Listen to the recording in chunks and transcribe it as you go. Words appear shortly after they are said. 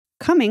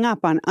Coming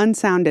up on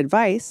Unsound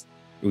Advice.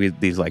 We have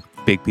these like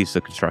big pieces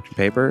of construction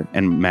paper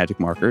and magic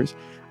markers.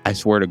 I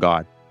swear to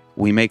God,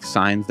 we make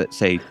signs that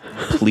say,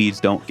 please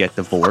don't get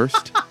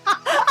divorced.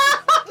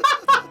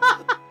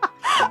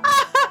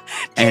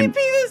 And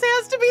this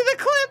has to be the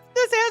clip.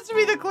 This has to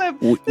be the clip.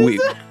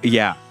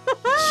 Yeah.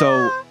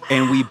 So,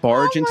 and we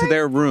barge into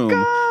their room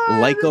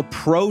like a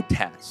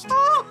protest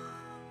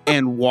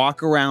and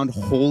walk around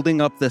holding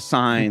up the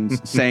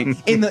signs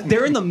saying,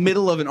 they're in the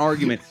middle of an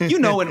argument. You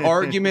know, an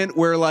argument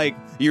where like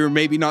you're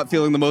maybe not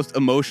feeling the most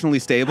emotionally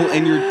stable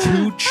and your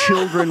two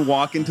children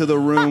walk into the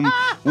room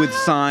with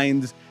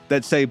signs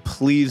that say,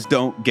 please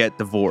don't get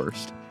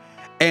divorced.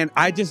 And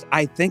I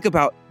think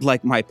about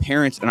like my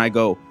parents and I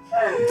go,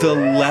 the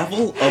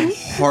level of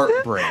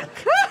heartbreak.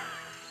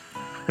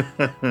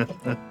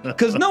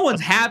 Because no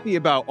one's happy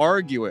about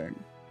arguing.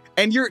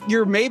 And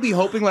you're maybe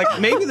hoping,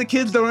 like, maybe the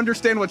kids don't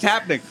understand what's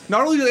happening.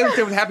 Not only do they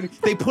understand what's happening,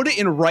 they put it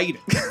in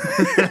writing.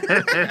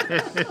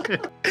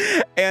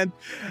 And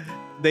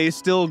they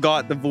still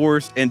got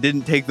divorced and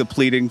didn't take the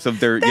pleadings of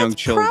their young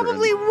children. That's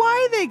probably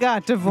why they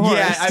got divorced.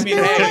 Yeah, I mean,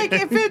 like,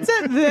 if it's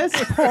at this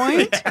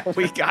point,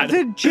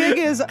 the jig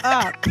is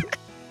up.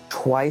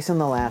 Twice in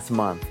the last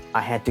month,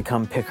 I had to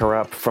come pick her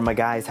up from a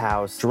guy's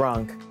house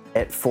drunk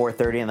at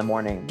 4:30 in the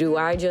morning. Do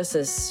I just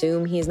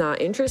assume he's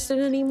not interested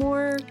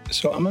anymore?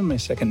 So I'm in my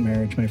second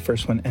marriage. My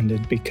first one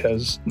ended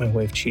because my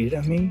wife cheated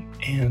on me,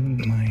 and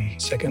my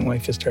second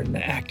wife is starting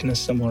to act in a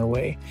similar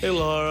way. Hey,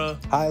 Laura.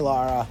 Hi,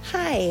 Laura.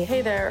 Hi.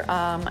 Hey there.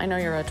 I know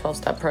you're a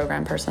 12-step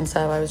program person,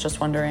 so I was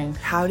just wondering,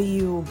 how do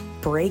you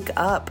break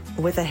up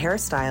with a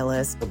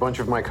hairstylist? A bunch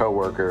of my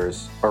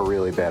coworkers are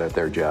really bad at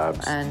their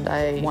jobs. And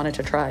I wanted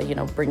to try,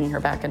 bringing her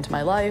back into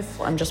my life.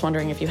 I'm just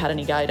wondering if you had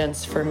any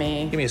guidance for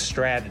me. Give me a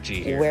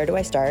strategy here. Where do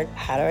I start?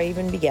 How do I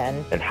even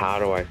begin? And how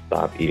do I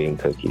stop eating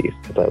cookies?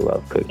 Because I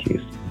love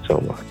cookies so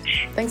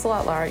much. Thanks a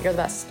lot, Laura. You're the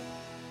best.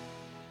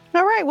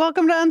 All right,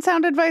 welcome to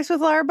Unsound Advice with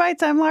Laura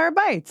Bites. I'm Laura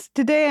Bites.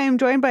 Today I am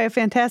joined by a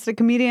fantastic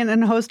comedian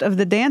and host of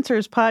the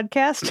Dancers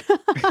podcast.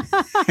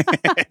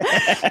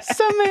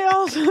 Some may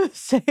also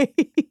say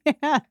he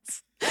has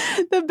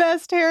the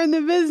best hair in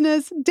the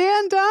business,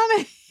 Dan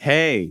Donohue.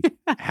 Hey,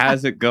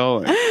 how's it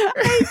going?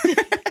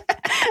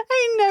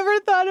 I never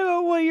thought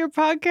about what your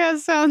podcast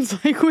sounds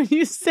like when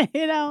you say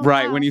it out loud.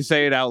 Right, when you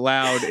say it out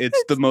loud,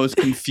 it's the most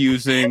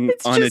confusing,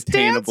 it's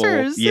unattainable. Just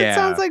dancers. Yeah. It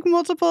sounds like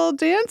multiple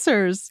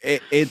dancers.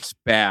 It's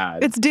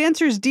bad. It's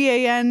dancers,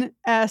 DANSWERS.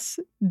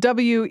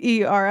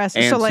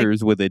 Answers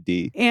so with a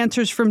D.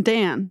 Answers from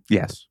Dan.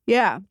 Yes.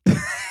 Yeah.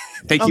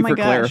 Thank you for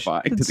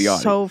clarifying to the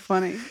audience. So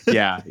funny.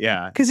 Yeah.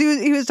 Because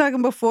he was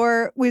talking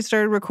before we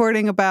started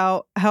recording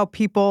about how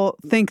people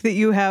think that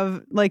you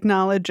have like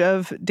knowledge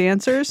of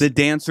dancers. The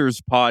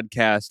Dancers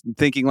podcast,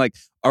 thinking like,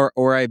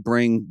 or I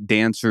bring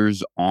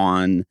dancers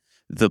on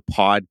the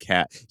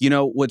podcast. You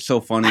know what's so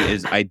funny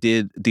is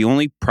the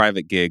only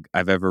private gig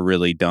I've ever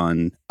really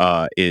done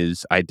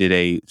is I did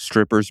a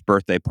stripper's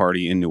birthday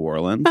party in New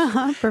Orleans.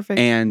 Perfect.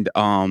 And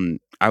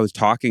I was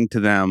talking to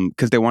them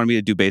because they wanted me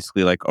to do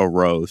basically like a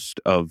roast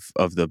of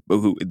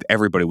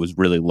everybody was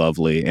really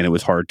lovely, and it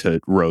was hard to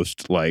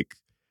roast like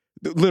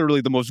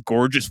literally the most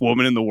gorgeous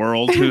woman in the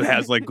world who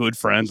has like good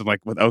friends. I'm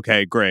like,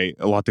 okay, great,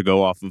 a lot to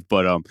go off of.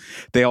 But I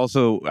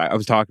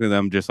was talking to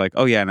them just like,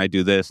 oh yeah, and I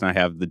do this, and I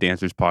have the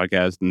Dancers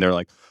podcast, and they're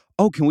like,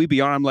 oh, can we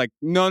be on? I'm like,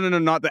 no,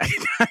 not that.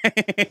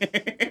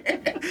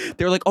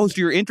 They're like, oh, so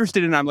you're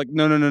interested in? I'm like,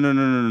 no.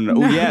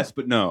 Oh, yes,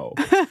 but no.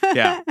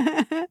 Yeah.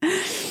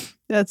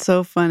 That's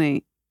so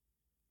funny.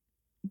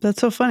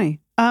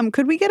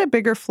 Could we get a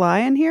bigger fly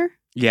in here?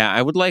 Yeah,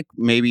 I would like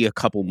maybe a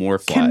couple more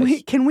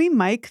flies. Can we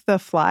mic the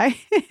fly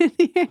in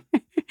here?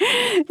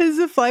 Is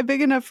the fly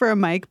big enough for a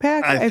mic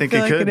pack? I think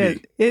it could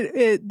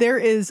be. There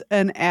is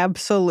an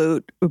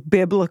absolute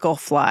biblical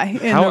fly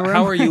in the room.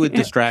 How are you with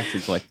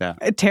distractions like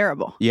that?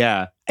 Terrible.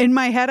 Yeah. In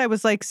my head, I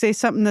was like, say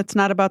something that's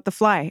not about the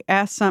fly.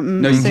 Ask something.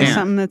 No, you say can't.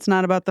 something that's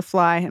not about the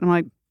fly. And I'm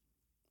like,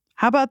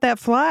 how about that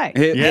fly?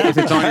 If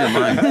it's on your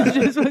mind. That's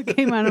just what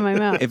came out of my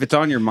mouth. If it's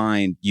on your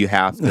mind, you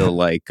have to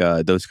like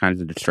those kinds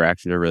of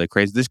distractions are really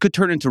crazy. This could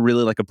turn into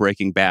really like a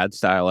Breaking Bad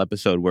style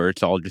episode where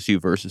it's all just you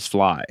versus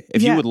fly.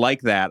 If you would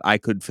like that, I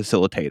could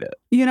facilitate it.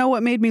 You know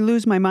what made me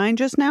lose my mind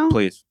just now?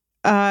 Please.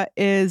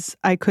 Is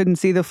I couldn't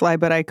see the fly,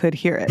 but I could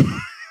hear it.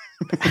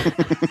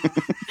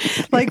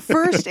 Like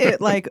first it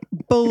like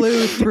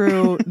blew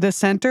through the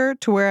center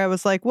to where I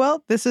was like,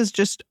 well, this is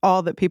just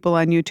all that people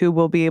on YouTube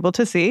will be able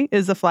to see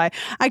is the fly.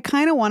 I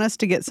kind of want us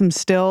to get some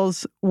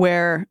stills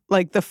where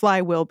like the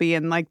fly will be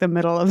in like the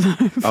middle of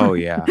the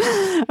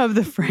frame, of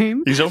the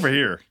frame. He's over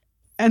here.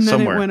 And then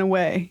somewhere. It went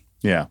away.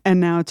 Yeah.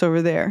 And now it's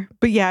over there.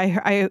 But yeah,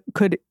 I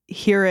could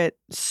hear it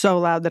so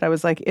loud that I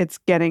was like, it's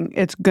going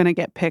to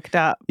get picked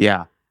up.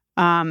 Yeah.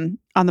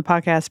 on the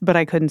podcast, but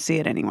I couldn't see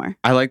it anymore.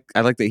 I like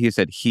that he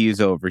said he's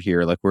over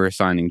here, like we're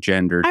assigning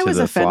gender to the fly. I was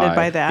offended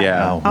by that.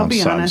 Yeah. I'll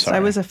be honest. I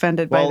was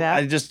offended by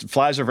that.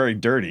 Flies are very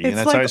dirty. It's and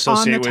that's like how I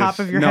associate on the top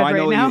with, of your head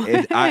right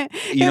now.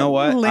 You know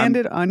what?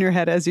 Landed on your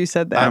head as you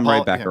said that. I'm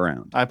right back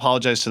around. I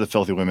apologize to the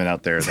filthy women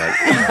out there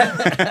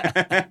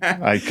that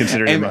I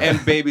consider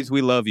and babies,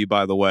 we love you,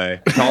 by the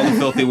way. To all the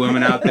filthy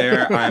women out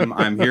there,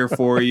 I'm here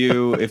for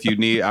you. If you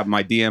need,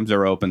 my DMs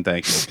are open.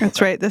 Thank you.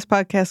 That's right. This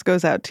podcast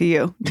goes out to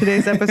you.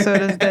 Today's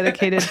episode is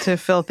dedicated to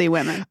filthy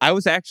women. I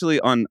was actually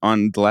on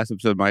the last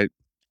episode of my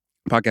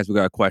podcast, we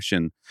got a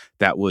question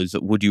that was,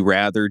 would you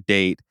rather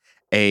date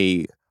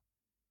a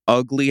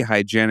ugly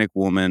hygienic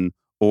woman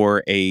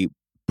or a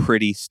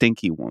pretty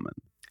stinky woman?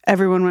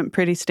 Everyone went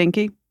pretty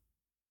stinky.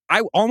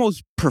 I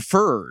almost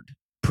preferred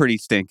pretty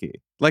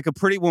stinky. Like a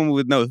pretty woman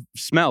with no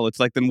smell. It's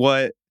like, then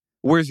what?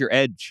 Where's your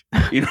edge?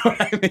 You know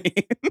what I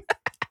mean?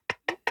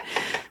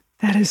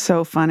 That is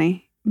so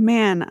funny.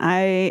 Man,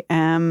 I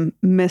am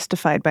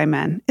mystified by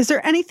men. Is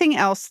there anything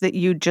else that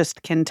you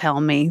just can tell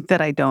me that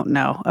I don't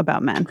know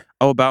about men?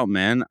 Oh, about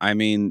men? I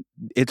mean,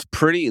 it's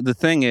pretty... The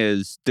thing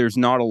is, there's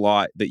not a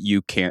lot that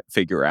you can't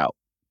figure out.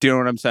 Do you know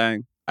what I'm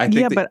saying?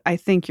 But I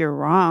think you're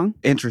wrong.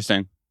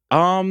 Interesting.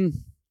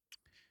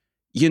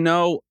 You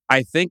know,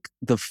 I think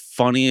the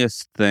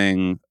funniest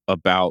thing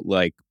about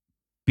like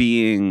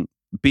being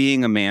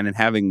a man and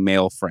having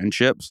male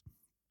friendships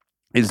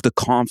is the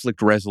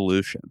conflict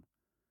resolution.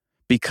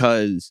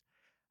 Because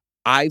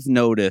I've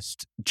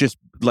noticed just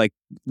like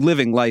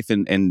living life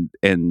and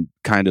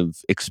kind of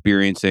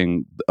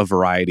experiencing a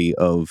variety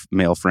of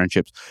male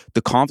friendships,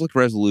 the conflict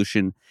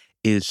resolution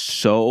is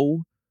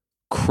so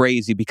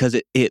crazy because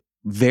it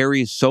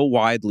varies so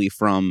widely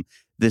from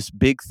this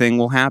big thing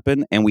will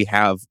happen and we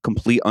have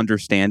complete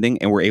understanding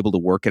and we're able to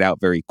work it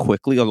out very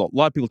quickly. A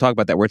lot of people talk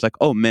about that where it's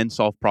like, oh, men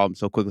solve problems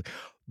so quickly.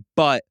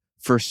 But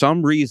for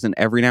some reason,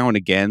 every now and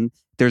again,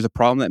 there's a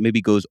problem that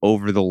maybe goes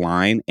over the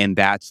line, and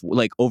that's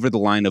like over the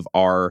line of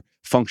our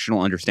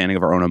functional understanding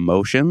of our own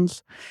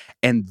emotions.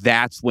 And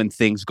that's when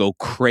things go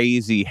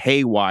crazy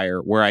haywire,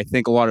 where I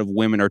think a lot of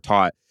women are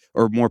taught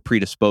or more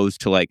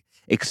predisposed to like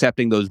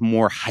accepting those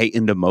more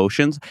heightened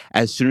emotions.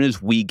 As soon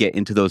as we get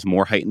into those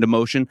more heightened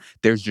emotion,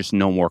 there's just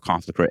no more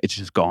conflict. It's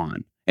just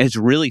gone. And it's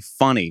really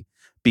funny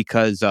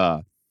because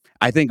I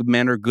think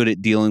men are good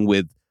at dealing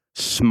with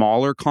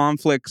smaller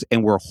conflicts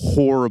and we're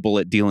horrible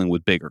at dealing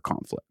with bigger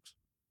conflicts.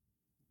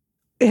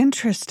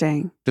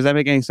 Interesting. Does that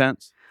make any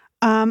sense?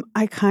 Can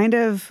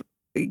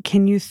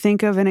you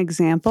think of an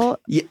example?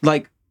 Yeah,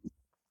 like,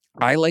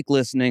 I like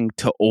listening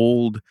to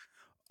old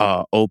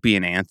Opie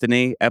and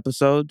Anthony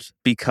episodes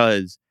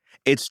because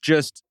it's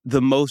just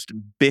the most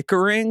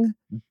bickering,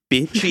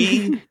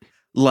 bitchy,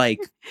 like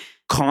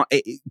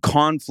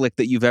conflict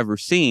that you've ever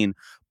seen.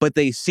 But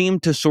they seem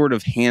to sort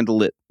of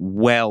handle it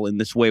well in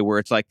this way where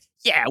it's like,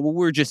 yeah, well,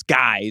 we're just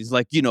guys.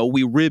 Like, you know,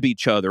 we rib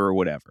each other or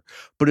whatever.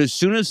 But as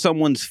soon as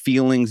someone's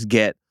feelings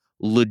get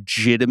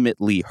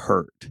legitimately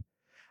hurt,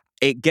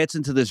 it gets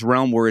into this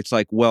realm where it's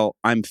like, well,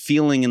 I'm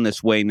feeling in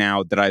this way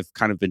now that I've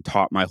kind of been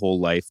taught my whole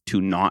life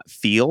to not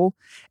feel.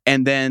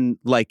 And then,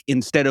 like,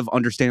 instead of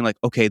understanding, like,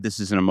 okay, this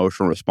is an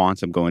emotional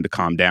response, I'm going to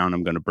calm down,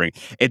 I'm going to bring,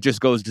 it just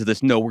goes to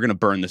this, no, we're going to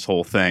burn this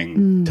whole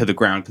thing to the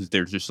ground because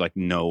there's just, like,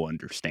 no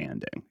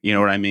understanding. You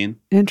know what I mean?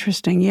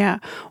 Interesting, yeah.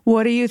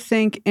 What do you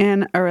think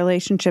in a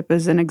relationship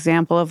is an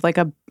example of, like,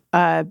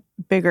 a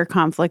bigger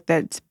conflict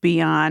that's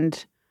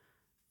beyond...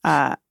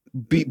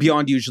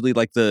 beyond usually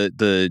like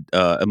the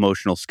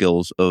emotional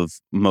skills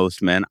of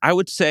most men? I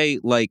would say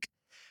like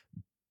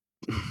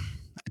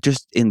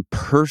just in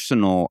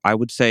personal, I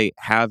would say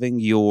having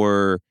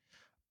your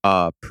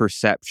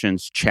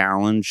perceptions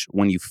challenged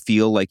when you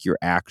feel like your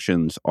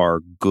actions are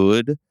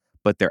good,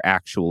 but they're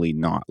actually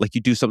not. Like you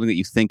do something that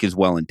you think is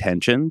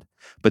well-intentioned,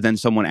 but then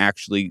someone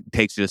actually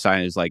takes it aside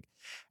and is like,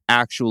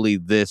 actually,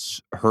 this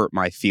hurt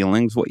my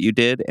feelings, what you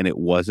did, and it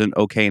wasn't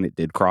okay, and it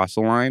did cross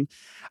the line.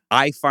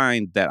 I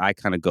find that I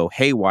kind of go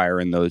haywire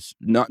in those,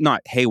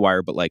 not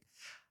haywire, but like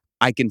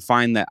I can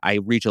find that I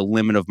reach a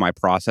limit of my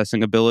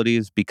processing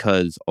abilities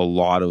because a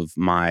lot of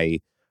my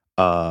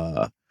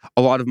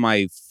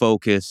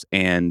focus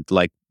and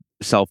like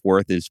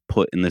self-worth is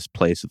put in this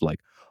place of like,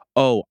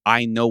 oh,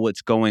 I know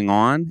what's going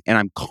on and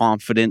I'm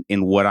confident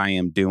in what I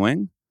am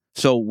doing.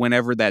 So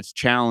whenever that's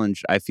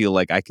challenged, I feel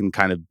like I can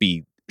kind of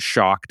be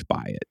shocked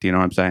by it. Do you know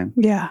what I'm saying?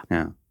 Yeah.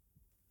 Yeah.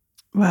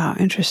 Wow,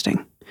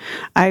 interesting.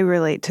 I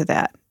relate to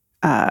that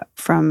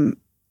from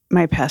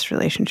my past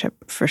relationship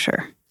for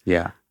sure.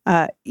 Yeah.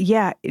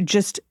 Yeah,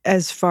 just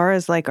as far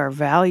as like our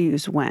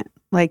values went,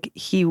 like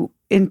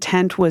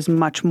intent was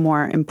much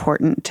more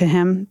important to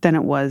him than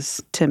it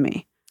was to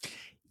me.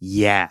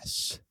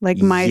 Yes. Like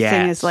my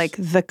thing is like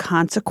the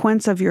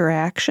consequence of your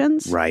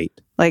actions. Right.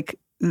 Like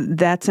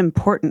that's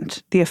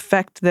important. The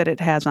effect that it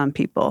has on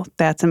people,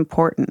 that's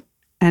important.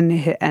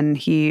 And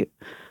he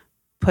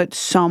put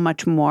so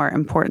much more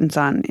importance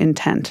on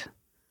intent.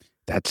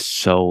 That's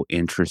so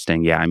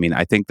interesting. Yeah, I mean,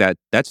 I think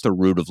that's the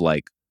root of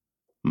like,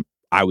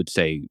 I would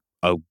say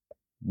a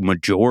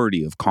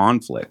majority of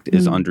conflict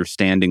is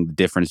understanding the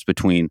difference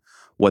between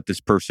what this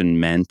person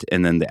meant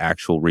and then the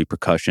actual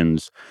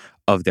repercussions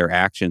of their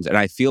actions. And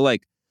I feel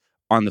like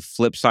on the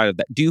flip side of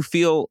that, do you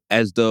feel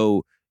as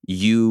though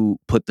you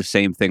put the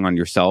same thing on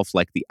yourself,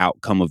 like the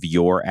outcome of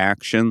your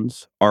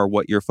actions are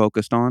what you're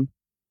focused on?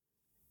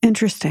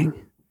 Interesting.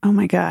 Oh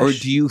my gosh. Or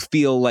do you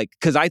feel like,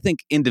 because I think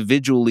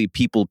individually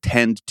people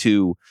tend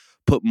to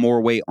put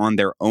more weight on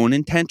their own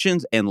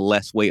intentions and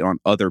less weight on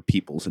other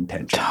people's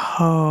intentions.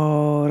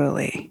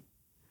 Totally.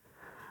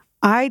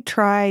 I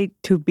try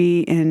to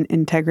be in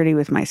integrity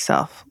with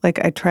myself.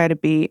 Like I try to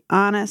be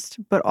honest,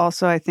 but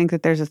also I think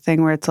that there's a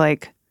thing where it's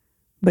like,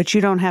 but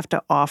you don't have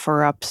to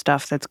offer up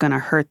stuff that's going to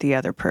hurt the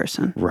other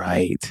person.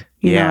 Right.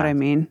 You know what I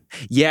mean?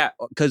 Yeah,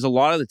 because a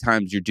lot of the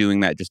times you're doing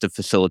that just to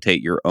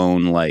facilitate your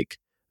own like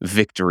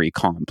victory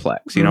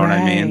complex. You know what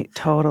I mean?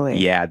 Totally.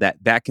 Yeah,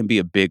 that can be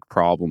a big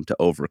problem to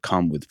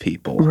overcome with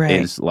people. Right.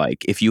 Is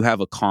like if you have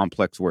a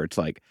complex where it's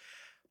like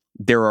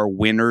there are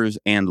winners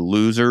and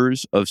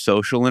losers of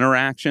social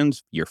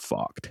interactions, you're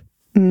fucked.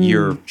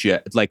 You're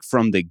just like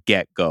from the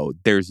get-go,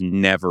 there's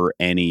never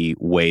any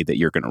way that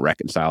you're going to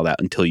reconcile that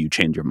until you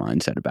change your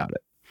mindset about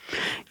it.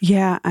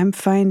 Yeah, I'm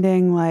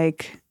finding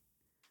like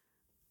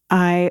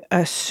I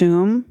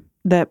assume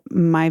that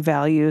my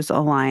values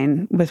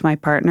align with my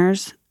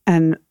partner's,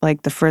 and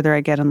like the further I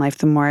get in life,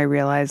 the more I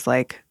realize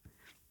like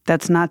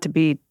that's not to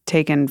be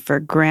taken for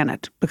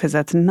granted because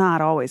that's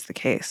not always the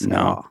case at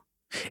all.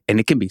 And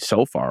it can be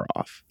so far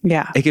off.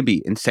 Yeah. It can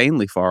be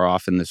insanely far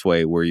off in this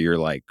way where you're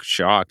like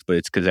shocked, but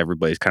it's because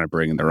everybody's kind of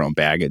bringing their own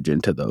baggage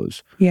into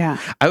those. Yeah.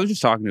 I was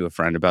just talking to a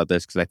friend about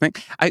this because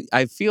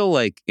I feel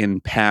like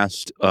in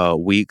past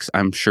weeks,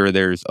 I'm sure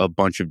there's a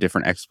bunch of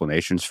different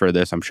explanations for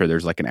this. I'm sure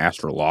there's like an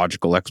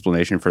astrological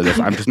explanation for this.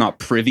 I'm just not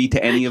privy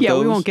to any of those. Yeah,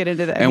 we won't get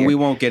into that And here. we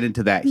won't get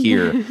into that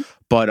here.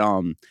 But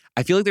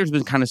I feel like there's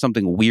been kind of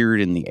something weird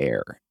in the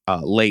air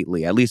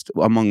lately, at least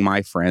among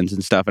my friends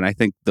and stuff. And I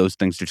think those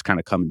things just kind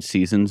of come in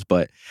seasons.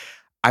 But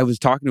I was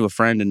talking to a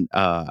friend and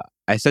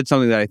I said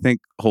something that I think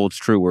holds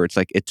true where it's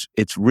like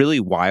it's really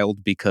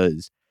wild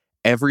because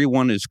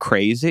everyone is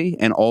crazy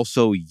and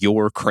also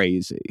you're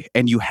crazy.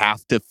 And you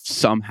have to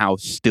somehow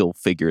still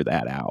figure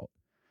that out.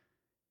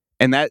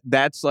 And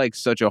that's like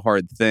such a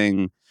hard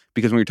thing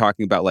because when you're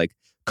talking about like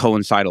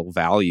coincidental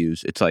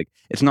values, it's like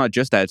it's not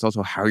just that, it's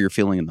also how you're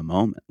feeling in the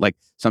moment. Like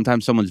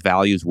sometimes someone's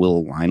values will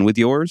align with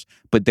yours,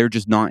 but they're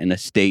just not in a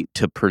state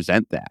to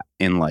present that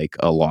in like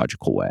a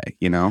logical way,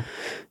 you know?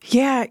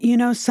 Yeah,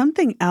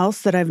 something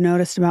else that I've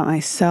noticed about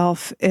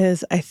myself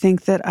is I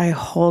think that I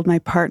hold my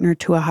partner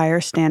to a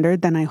higher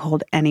standard than I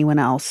hold anyone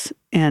else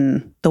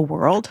in the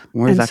world.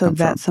 Where does that come from?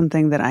 That's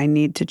something that I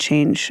need to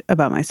change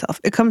about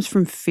myself. It comes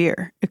from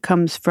fear. It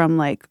comes from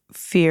like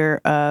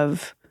fear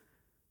of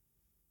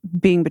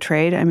being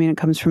betrayed. I mean, it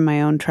comes from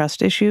my own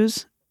trust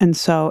issues. And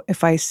so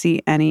if I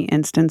see any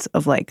instance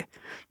of like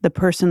the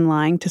person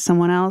lying to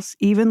someone else,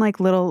 even like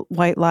little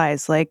white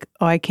lies, like,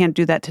 oh, I can't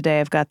do that today.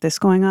 I've got this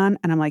going on.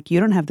 And I'm like, you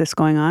don't have this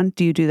going on.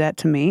 Do you do that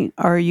to me?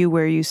 Are you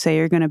where you say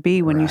you're going to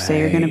be when you say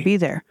you're going to be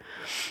there?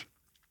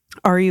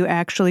 Are you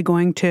actually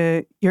going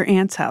to your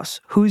aunt's house?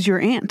 Who's your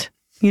aunt?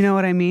 You know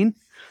what I mean?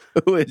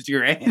 Who is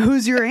your aunt?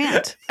 Who's your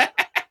aunt?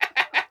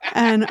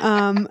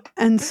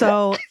 And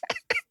so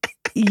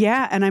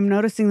yeah, and I'm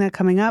noticing that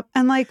coming up.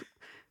 And like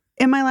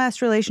in my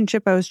last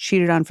relationship, I was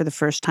cheated on for the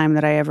first time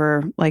that I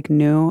ever like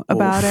knew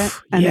about it.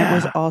 And it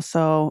was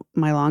also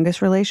my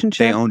longest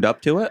relationship. They owned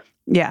up to it?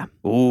 Yeah.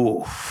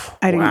 Ooh.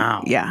 I didn't,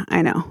 wow. Yeah,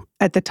 I know.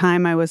 At the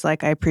time I was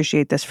like, I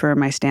appreciate this for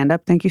my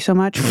stand-up. Thank you so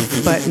much.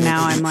 But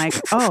now I'm like,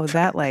 oh,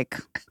 that like,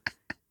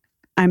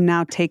 I'm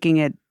now taking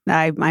it.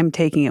 I'm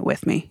taking it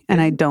with me. And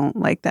I don't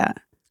like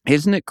that.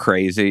 Isn't it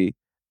crazy?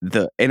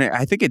 And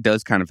I think it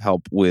does kind of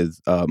help with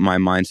my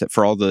mindset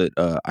for all the,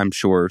 I'm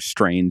sure,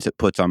 strains it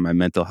puts on my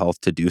mental health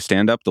to do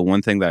stand-up. The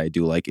one thing that I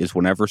do like is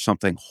whenever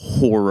something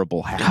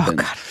horrible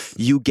happens,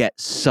 you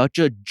get such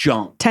a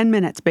jump. 10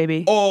 minutes,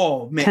 baby.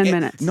 Oh, man. 10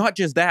 minutes. Not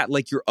just that,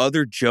 like your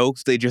other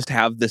jokes, they just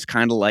have this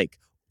kind of like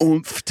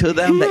oomph to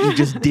them that you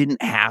just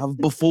didn't have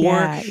before.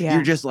 Yeah.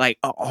 You're just like,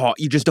 oh,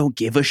 you just don't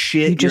give a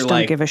shit. You just You're don't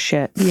like, give a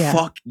shit. Yeah.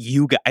 Fuck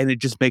you guys. And it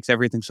just makes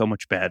everything so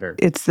much better.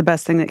 It's the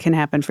best thing that can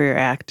happen for your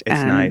act. It's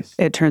and nice.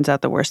 It turns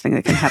out the worst thing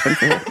that can happen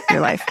for your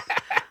life.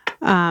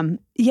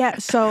 Yeah.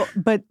 So,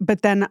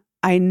 but then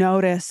I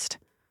noticed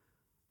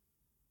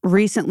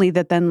recently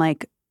that then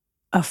like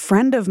a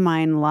friend of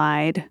mine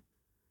lied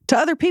to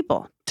other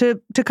people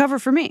to cover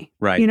for me.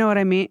 Right. You know what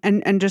I mean?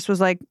 And just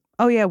was like,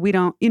 oh yeah, we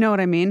don't, you know what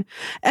I mean?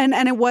 And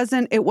it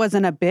wasn't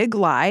a big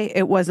lie.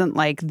 It wasn't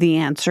like the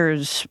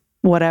answer's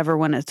whatever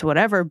when it's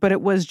whatever, but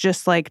it was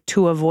just like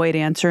to avoid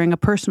answering a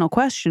personal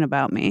question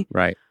about me.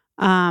 Right.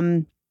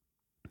 And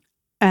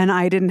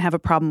I didn't have a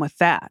problem with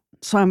that.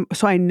 So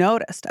I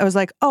noticed. I was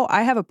like, oh,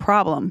 I have a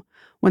problem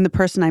when the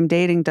person I'm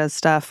dating does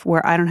stuff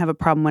where I don't have a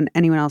problem when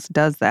anyone else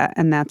does that.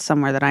 And that's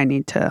somewhere that I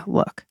need to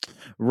look.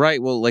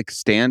 Right. Well, like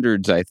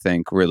standards, I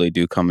think, really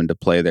do come into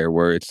play there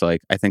where it's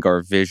like, I think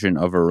our vision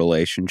of a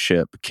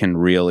relationship can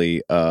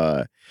really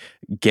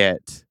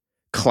get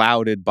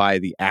clouded by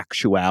the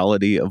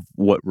actuality of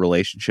what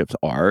relationships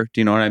are.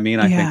 Do you know what I mean?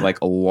 I think like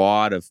a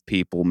lot of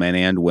people, men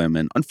and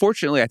women,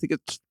 unfortunately, I think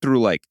it's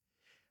through like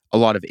a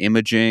lot of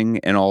imaging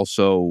and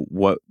also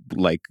what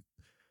like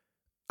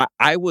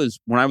I was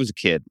when I was a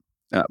kid.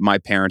 My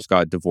parents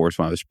got divorced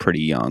when I was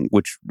pretty young,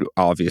 which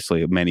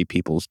obviously many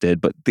people's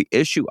did. But the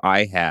issue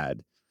I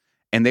had,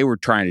 and they were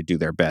trying to do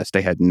their best.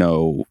 They had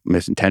no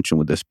misintention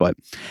with this, but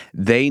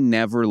they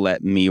never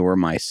let me or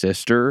my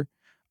sister,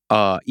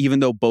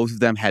 even though both of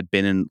them had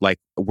been in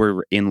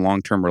were in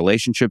long-term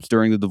relationships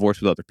during the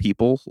divorce with other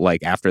people.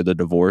 Like after the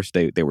divorce,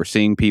 they were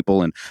seeing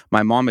people, and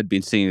my mom had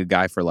been seeing a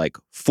guy for like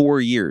 4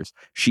 years.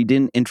 She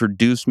didn't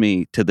introduce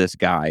me to this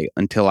guy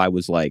until I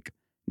was like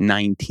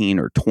 19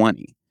 or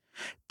 20.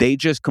 They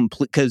just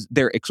because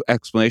their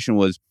explanation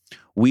was,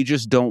 we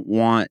just don't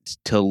want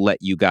to let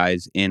you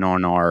guys in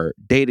on our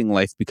dating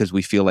life because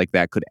we feel like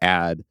that could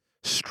add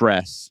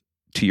stress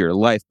to your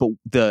life. But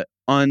the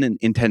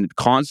unintended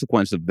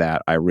consequence of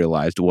that, I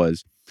realized,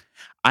 was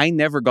I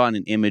never got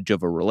an image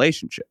of a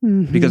relationship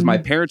because my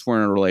parents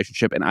weren't in a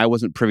relationship and I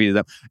wasn't privy to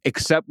them,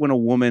 except when a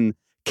woman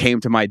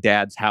came to my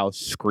dad's house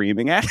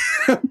screaming at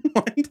him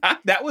one time.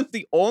 That was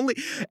the only,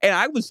 and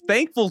I was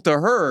thankful to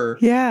her.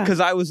 Yeah. Because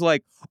I was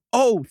like,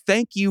 oh,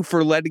 thank you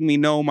for letting me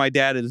know my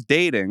dad is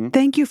dating.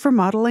 Thank you for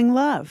modeling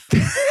love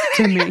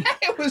to me.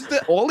 It was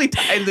the only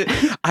time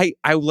that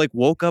I like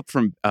woke up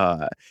from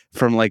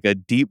like a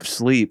deep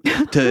sleep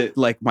to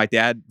like my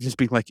dad just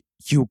being like,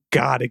 you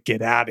gotta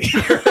get out of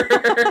here.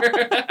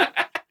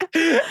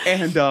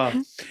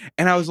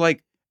 and I was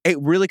like,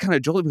 it really kind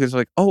of jolted because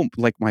like, oh,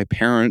 like my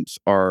parents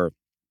are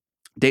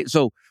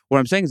so what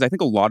I'm saying is I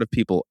think a lot of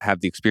people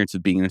have the experience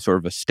of being in sort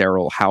of a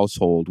sterile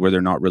household where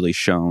they're not really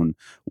shown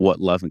what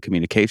love and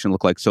communication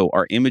look like. So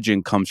our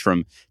imaging comes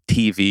from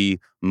TV,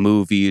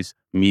 movies,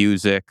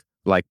 music,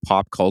 like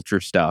pop culture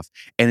stuff,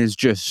 and is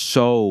just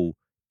so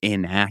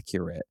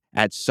inaccurate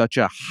at such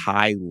a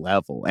high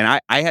level.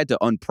 And I had to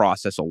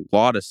unprocess a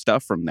lot of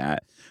stuff from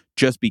that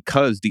just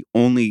because the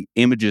only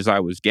images I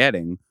was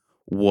getting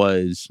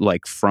was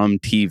like from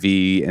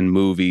TV and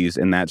movies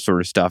and that sort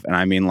of stuff. And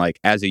I mean, like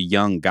as a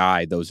young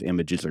guy, those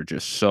images are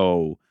just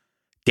so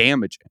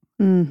damaging.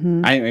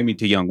 I mean,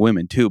 to young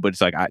women too, but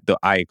it's like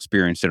I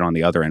experienced it on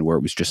the other end where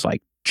it was just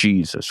like,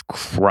 Jesus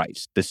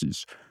Christ, this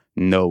is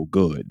no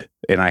good.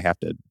 And I have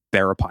to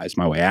therapize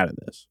my way out of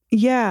this.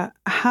 Yeah.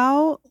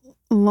 How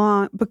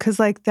long? Because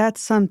like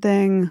that's such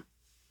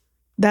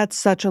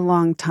a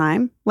long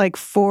time, like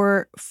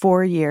 4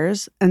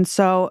 years. And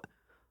so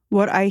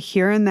what I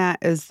hear in that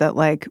is that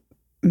like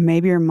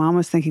maybe your mom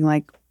was thinking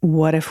like,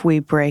 what if we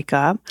break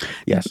up?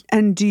 Yes.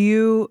 And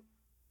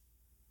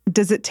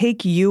does it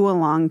take you a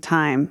long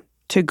time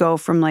to go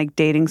from like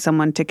dating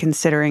someone to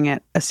considering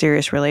it a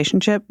serious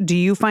relationship? Do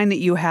you find that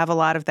you have a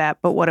lot of that,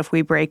 but what if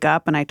we break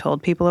up and I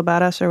told people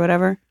about us or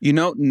whatever? You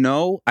know,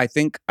 no, I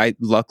think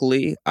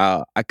luckily,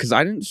 because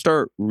I didn't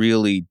start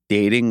really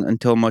dating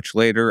until much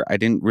later. I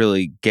didn't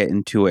really get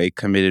into a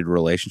committed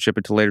relationship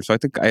until later. So I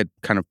think I had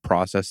kind of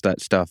processed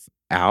that stuff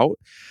out.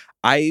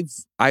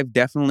 I've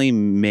definitely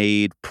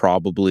made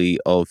probably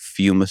a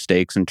few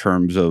mistakes in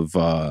terms of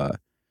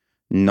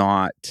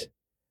not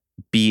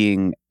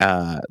being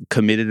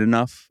committed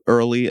enough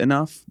early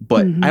enough,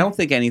 but I don't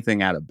think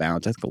anything out of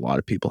bounds. I think a lot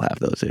of people have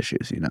those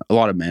issues, you know. A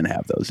lot of men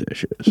have those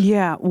issues.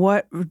 Yeah.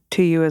 What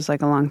to you is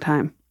like a long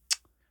time?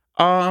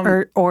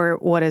 Or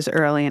what is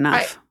early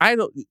enough? I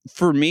don't.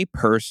 For me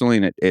personally,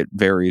 and it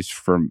varies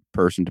from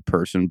person to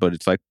person, but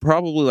it's like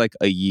probably like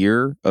a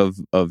year of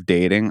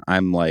dating.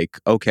 I'm like,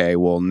 okay,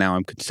 well now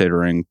I'm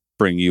considering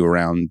bringing you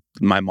around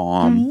my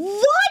mom.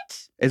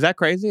 What? Is that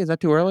crazy? Is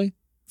that too early?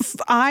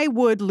 I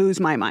would lose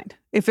my mind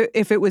if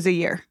it was a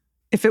year,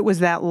 if it was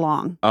that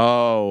long.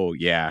 Oh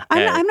yeah.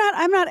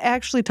 I'm not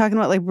actually talking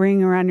about like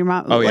bringing around your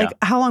mom. Oh, like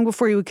yeah. How long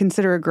before you would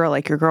consider a girl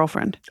like your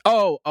girlfriend?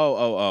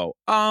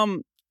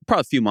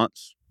 Probably a few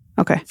months.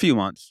 Okay. A few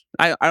months.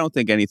 I don't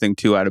think anything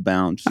too out of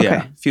bounds. Okay.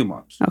 Yeah, a few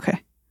months.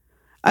 Okay.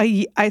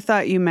 I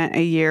thought you meant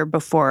a year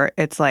before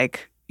it's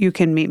like you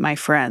can meet my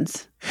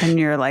friends and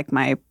you're like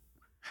my.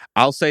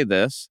 I'll say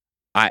this,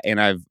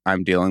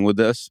 I'm dealing with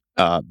this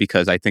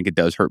because I think it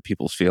does hurt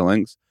people's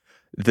feelings.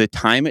 The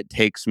time it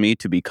takes me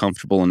to be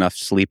comfortable enough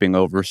sleeping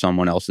over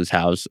someone else's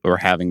house or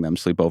having them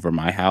sleep over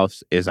my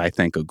house is, I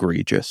think,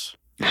 egregious.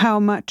 How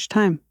much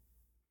time?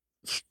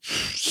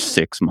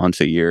 6 months,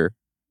 a year.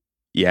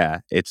 Yeah,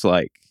 it's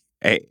like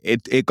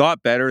it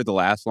got better the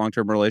last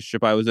long-term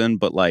relationship I was in,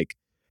 but like,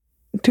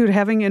 dude,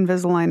 having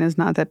Invisalign is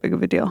not that big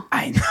of a deal.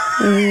 I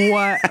know.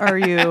 What are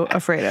you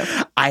afraid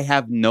of? I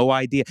have no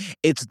idea.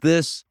 It's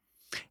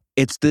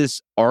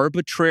this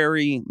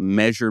arbitrary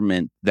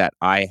measurement that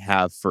I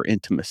have for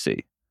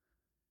intimacy.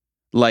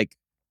 Like,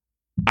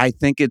 I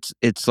think it's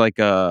like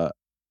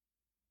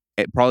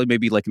it probably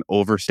maybe like an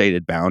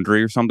overstated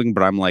boundary or something,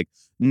 but I'm like,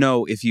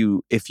 no, if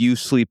you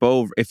sleep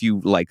over, if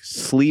you like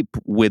sleep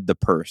with the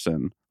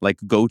person, like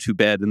go to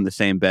bed in the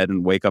same bed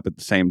and wake up at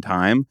the same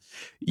time,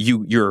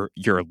 you're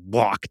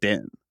locked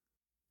in.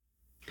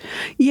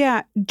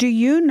 Yeah. Do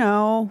you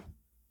know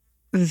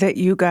that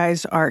you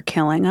guys are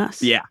killing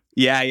us? Yeah.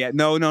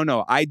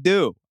 No. I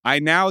do. I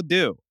now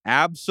do.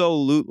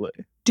 Absolutely.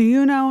 Do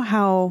you know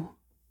how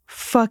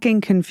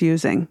fucking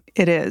confusing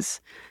it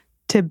is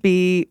to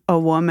be a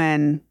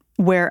woman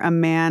where a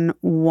man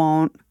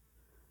won't,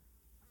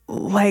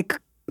 like,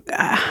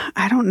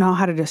 I don't know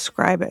how to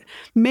describe it,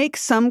 make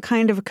some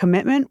kind of a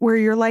commitment where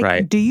you're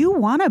like, do you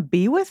want to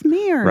be with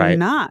me or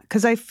not?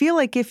 Because I feel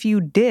like if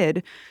you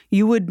did,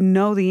 you would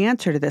know the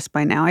answer to this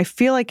by now. I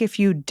feel like if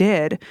you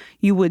did,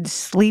 you would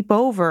sleep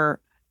over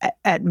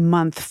at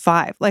month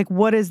 5. Like,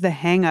 what is the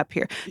hang up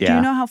here? Yeah. Do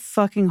you know how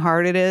fucking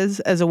hard it is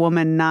as a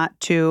woman not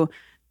to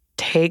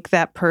take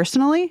that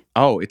personally?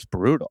 Oh, it's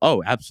brutal.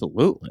 Oh,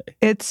 absolutely.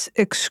 It's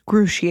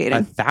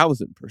excruciating.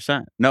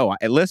 1,000%. No,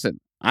 listen,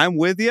 I'm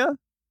with you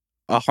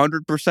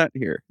 100%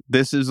 here.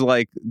 This is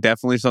like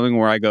definitely something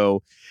where I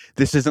go,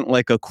 this isn't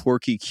like a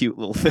quirky, cute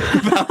little thing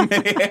about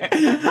me.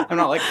 I'm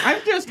not like,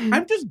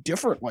 I'm just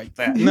different like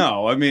that.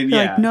 No, I mean,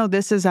 Like, no,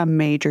 this is a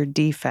major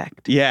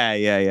defect.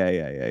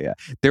 Yeah.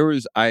 There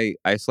was, I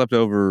slept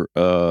over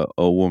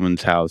a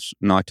woman's house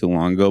not too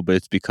long ago, but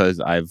it's because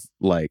I've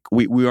like,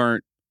 we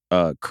aren't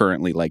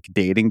currently like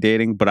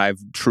dating, but I've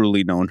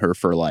truly known her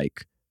for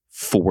like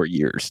 4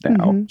 years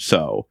now. Mm-hmm.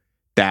 So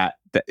that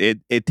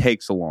it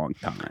takes a long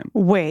time.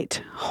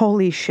 Wait,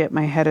 holy shit,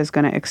 my head is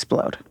going to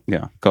explode.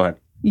 Yeah, go ahead.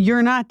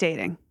 You're not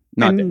dating.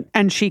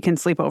 And she can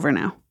sleep over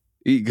now.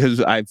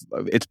 Because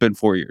it's been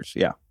 4 years,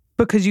 yeah.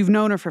 Because you've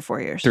known her for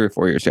 4 years. 3 or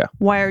 4 years, yeah.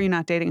 Why are you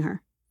not dating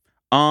her?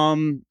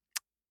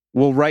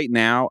 Well, right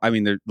now, I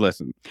mean,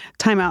 listen.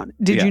 Time out.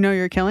 Did you know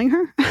you're killing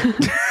her?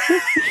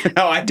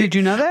 No, did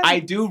you know that? I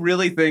do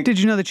really think. Did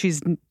you know that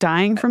she's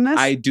dying from this?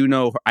 I do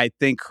know. I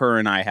think her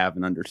and I have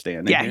an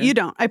understanding. Yeah, here. you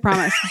don't. I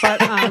promise. But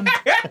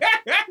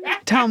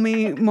tell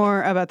me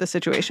more about the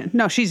situation.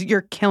 No,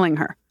 you're killing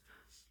her.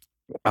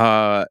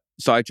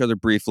 Saw each other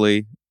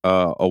briefly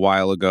a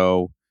while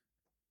ago.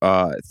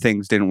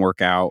 Things didn't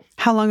work out.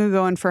 How long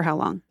ago and for how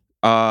long?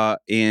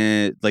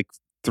 In like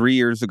 3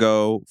 years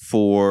ago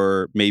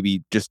for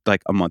maybe just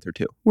like a month or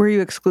 2. Were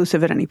you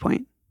exclusive at any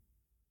point?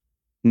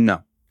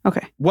 No.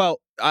 Okay. Well,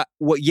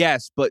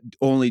 yes, but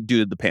only due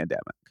to the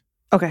pandemic.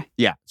 Okay.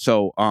 Yeah.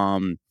 So,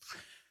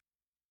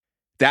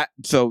 that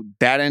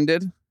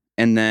ended,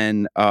 and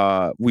then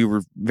we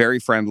were very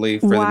friendly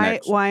for the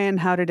next. Why and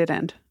how did it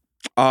end?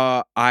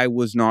 I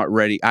was not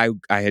ready. I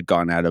had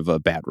gone out of a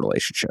bad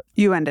relationship.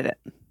 You ended it.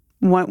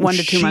 One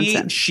to 2 months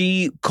in.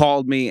 She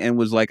called me and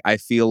was like, I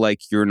feel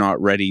like you're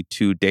not ready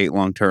to date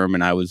long term.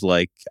 And I was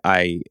like,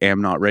 I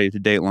am not ready to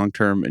date long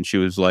term. And she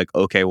was like,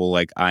 okay, well,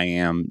 like I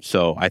am.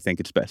 So I think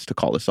it's best to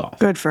call this off.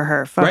 Good for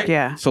her. Fuck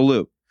yeah.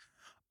 Salute.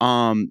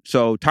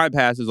 So time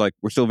passes, like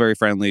we're still very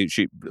friendly.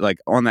 She like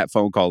on that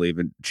phone call,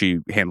 even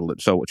she handled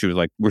it. So she was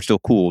like, we're still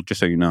cool, just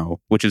so you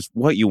know, which is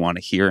what you want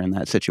to hear in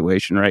that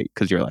situation, right?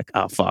 Because you're like,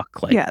 oh,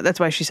 fuck. Like, yeah,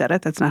 that's why she said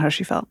it. That's not how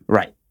she felt.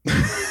 Right.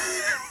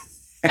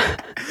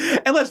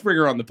 And let's bring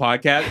her on the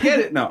podcast. Get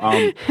it? No.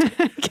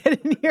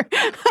 Get in here.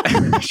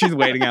 She's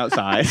waiting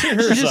outside.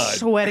 She's just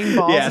sweating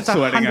balls. Yeah, it's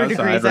sweating 100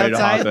 degrees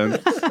outside.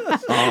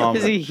 outside.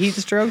 Is he heat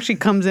stroke? She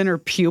comes in, her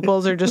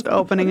pupils are just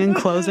opening and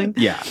closing.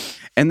 Yeah.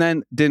 And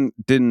then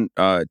didn't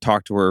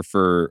talk to her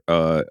for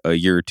a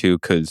year or two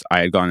because I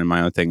had gone in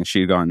my own thing and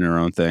she had gone in her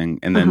own thing.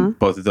 And then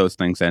both of those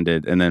things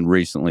ended. And then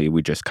recently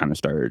we just kind of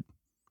started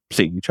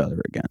seeing each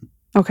other again.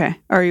 Okay.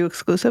 Are you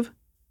exclusive?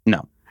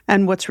 No.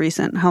 And what's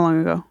recent? How long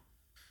ago?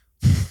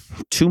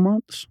 2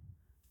 months.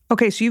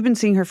 Okay, so you've been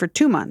seeing her for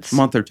 2 months.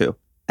 Month or two.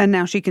 And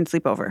now she can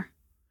sleep over.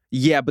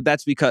 Yeah, but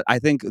that's because I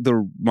think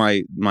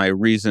my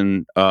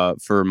reason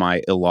for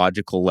my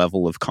illogical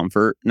level of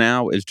comfort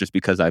now is just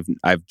because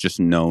I've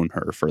just known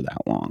her for that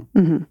long.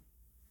 Mm-hmm.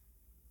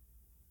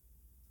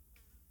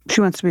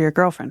 She wants to be your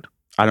girlfriend.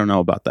 I don't know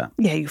about that.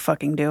 Yeah, you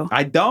fucking do.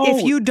 I don't.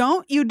 If you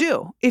don't, you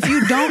do. If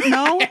you don't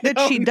know that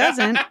she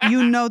doesn't,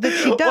 you know that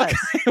she does.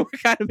 What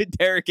kind of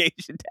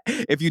interrogation?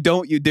 If you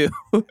don't, you do.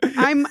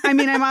 I'm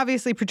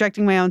obviously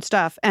projecting my own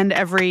stuff, and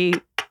every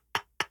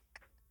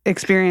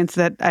experience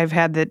that I've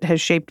had that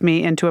has shaped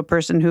me into a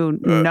person who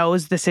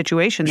knows the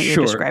situation that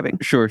you're describing.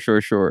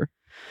 Sure.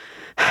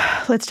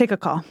 Let's take a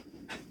call.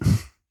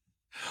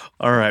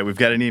 All right, we've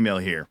got an email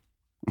here.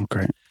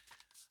 Okay.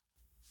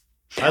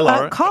 Hi,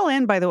 Laura. Call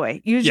in, by the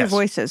way. Use your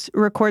voices.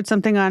 Record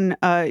something on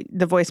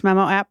the voice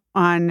memo app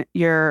on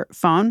your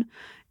phone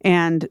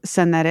and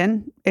send that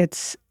in.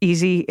 It's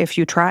easy if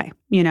you try.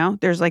 You know,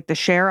 there's like the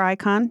share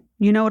icon.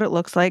 You know what it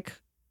looks like.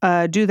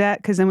 Do that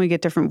because then we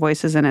get different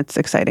voices and it's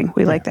exciting.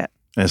 We like that.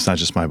 And it's not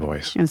just my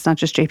voice. And it's not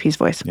just JP's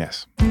voice.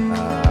 Yes. All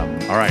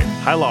right.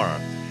 Hi, Laura.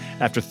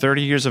 After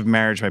 30 years of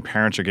marriage, my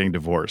parents are getting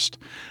divorced.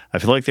 I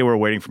feel like they were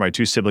waiting for my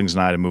 2 siblings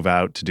and I to move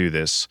out to do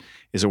this.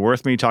 Is it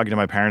worth me talking to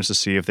my parents to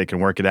see if they can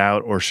work it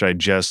out, or should I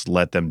just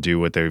let them do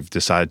what they've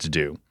decided to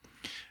do?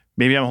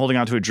 Maybe I'm holding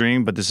on to a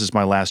dream, but this is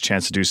my last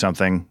chance to do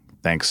something.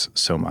 Thanks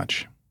so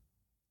much.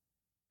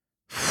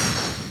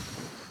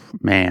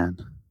 Man.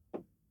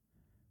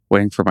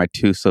 waiting for my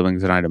two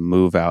siblings and I to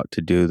move out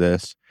to do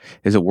this.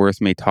 Is it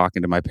worth me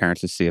talking to my parents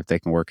to see if they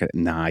can work it?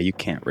 Nah, you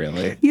can't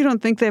really. You don't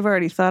think they've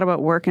already thought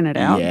about working it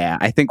out? Yeah,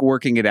 I think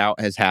working it out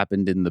has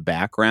happened in the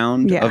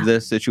background of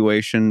this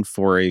situation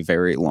for a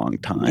very long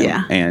time.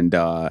 Yeah. And,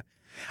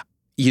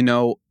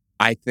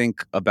 I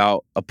think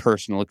about a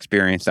personal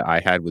experience that I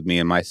had with me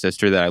and my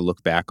sister that I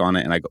look back on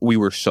it and we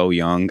were so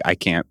young. I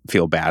can't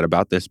feel bad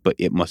about this, but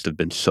it must have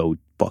been so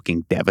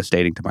fucking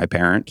devastating to my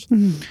parents.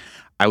 Mm.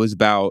 I was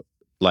about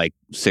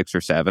 6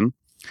 or 7,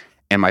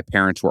 and my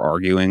parents were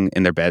arguing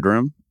in their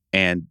bedroom,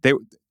 and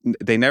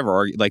they never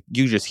argue.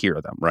 You just hear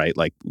them, right?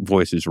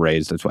 Voices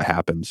raised. That's what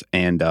happens.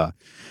 And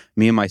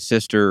me and my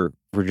sister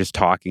were just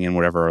talking in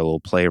whatever our little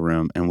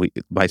playroom, and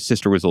my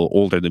sister was a little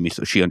older than me,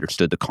 so she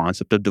understood the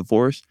concept of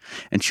divorce.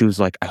 And she was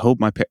like, I hope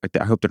they're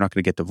not going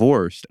to get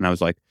divorced. And I was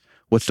like,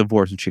 what's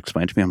divorce? And she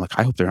explained to me, I'm like,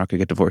 I hope they're not going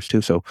to get divorced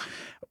too. So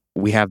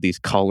we have these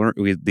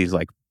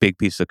big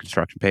pieces of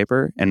construction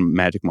paper and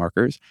magic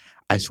markers.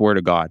 I swear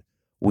to God,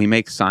 we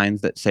make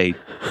signs that say,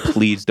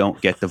 please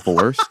don't get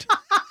divorced.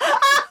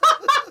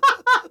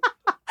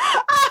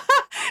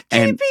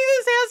 And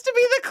this has to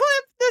be the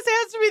clip. This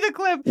has to be the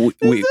clip.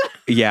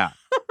 Yeah.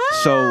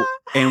 So,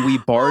 and we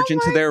barge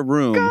into their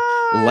room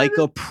like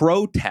a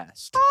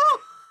protest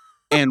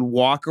and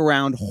walk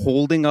around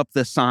holding up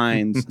the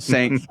signs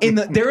saying,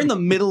 they're in the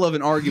middle of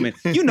an argument.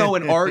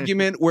 An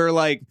argument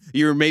where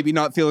you're maybe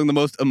not feeling the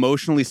most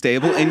emotionally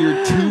stable, and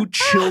your two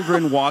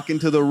children walk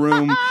into the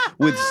room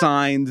with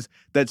signs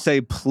that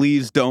say,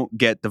 please don't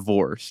get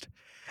divorced.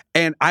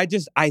 And I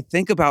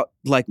think about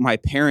my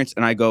parents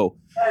and I go,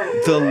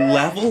 the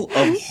level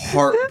of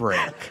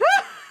heartbreak.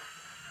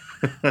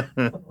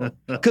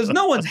 Because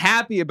no one's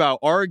happy about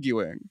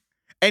arguing.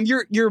 And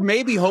you're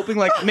maybe hoping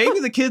maybe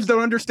the kids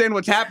don't understand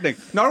what's happening.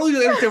 Not only do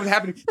they understand what's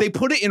happening, they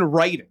put it in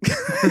writing.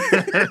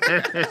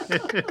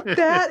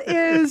 That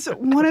is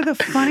one of the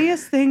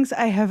funniest things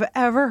I have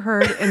ever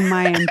heard in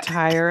my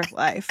entire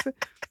life.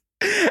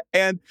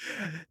 And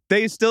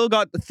they still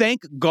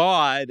thank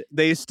God,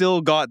 they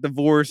still got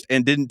divorced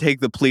and didn't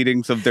take the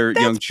pleadings of their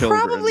young children.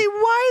 That's probably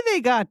why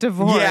they got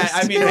divorced. Yeah,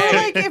 I mean,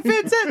 hey. If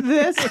it's at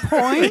this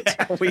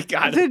point, we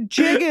got the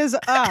jig is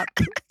up.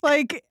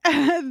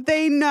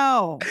 They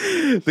know.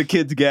 The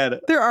kids get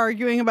it. They're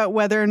arguing about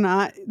whether or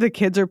not the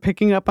kids are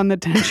picking up on the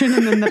tension,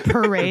 and then the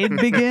parade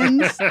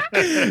begins.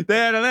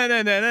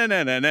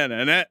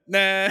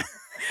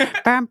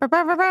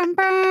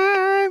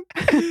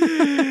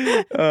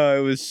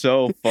 It was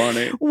so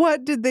funny.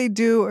 What did they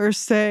do or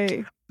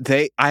say?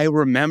 I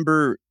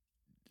remember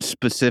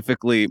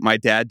specifically my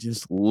dad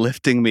just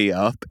lifting me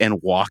up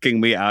and walking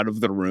me out of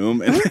the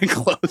room and then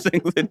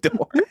closing the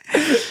door.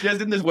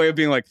 Just in this way of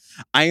being like,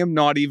 I am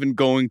not even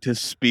going to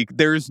speak.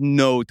 There's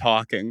no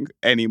talking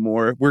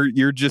anymore.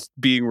 You're just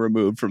being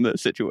removed from the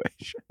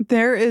situation.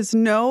 There is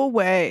no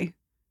way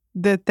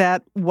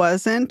that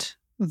wasn't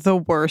the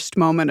worst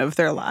moment of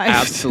their lives.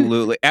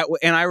 Absolutely.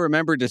 And I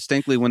remember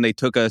distinctly when they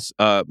took us,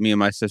 me and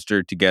my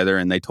sister together,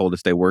 and they told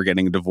us they were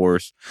getting a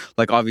divorce.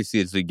 Obviously,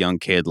 as a young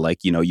kid,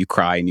 you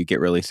cry and you get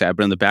really sad.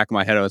 But in the back of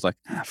my head, I was like,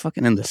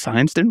 and the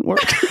signs didn't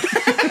work.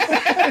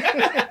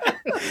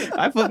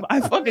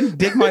 I fucking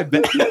did my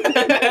best.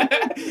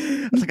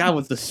 I was like,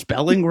 was the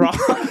spelling wrong?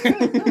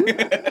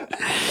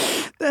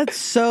 That's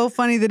so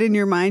funny that in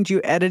your mind you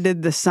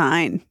edited the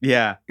sign.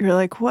 Yeah. You're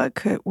like, would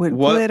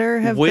glitter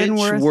have been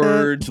worth it? Which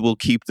words will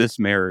keep this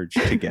marriage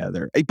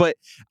together? But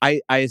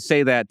I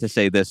say that to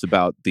say this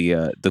about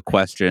the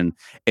question.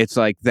 It's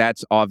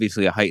that's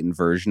obviously a heightened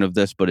version of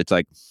this, but it's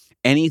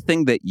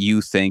anything that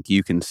you think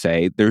you can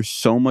say, there's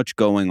so much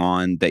going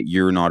on that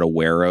you're not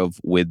aware of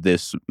with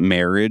this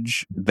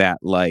marriage that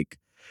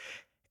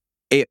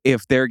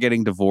if they're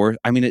getting divorced,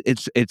 I mean,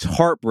 it's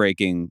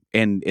heartbreaking,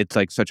 and it's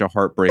such a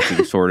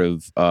heartbreaking sort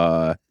of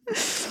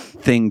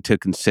thing to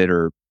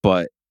consider.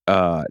 But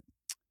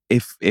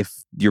if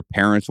your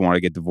parents want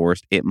to get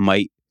divorced,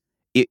 even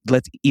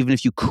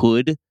if you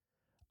could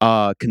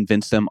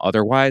convince them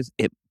otherwise,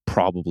 it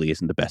probably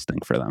isn't the best thing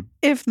for them.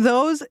 If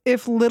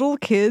little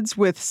kids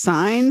with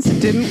signs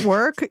didn't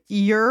work,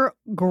 your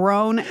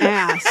grown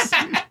ass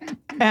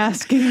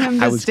asking them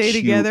to stay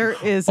together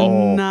is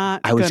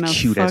not gonna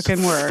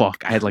fucking work.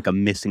 Fuck, I had a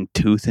missing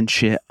tooth and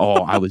shit.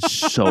 Oh, I was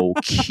so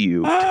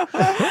cute.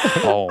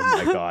 Oh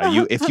my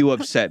God. If you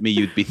upset me,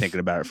 you'd be thinking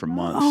about it for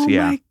months. Oh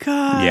my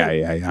God.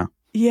 Yeah.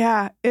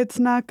 Yeah, it's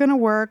not gonna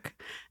work.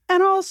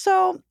 And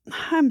also,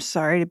 I'm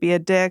sorry to be a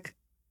dick.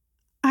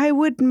 I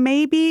would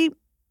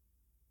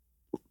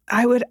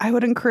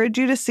encourage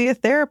you to see a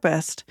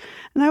therapist.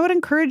 And I would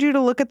encourage you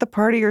to look at the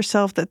part of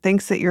yourself that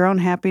thinks that your own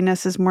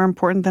happiness is more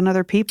important than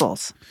other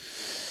people's.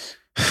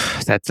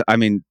 It's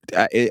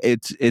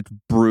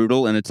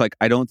brutal. And it's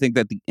I don't think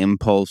that the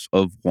impulse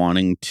of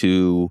wanting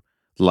to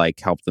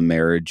help the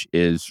marriage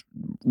is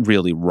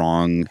really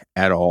wrong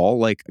at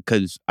all.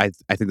 Because I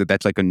think that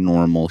that's a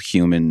normal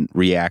human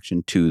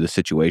reaction to the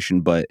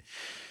situation. But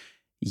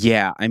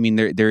yeah, I mean,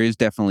 there is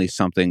definitely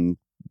something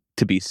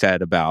to be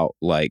said about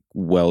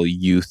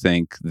you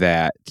think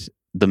that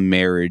the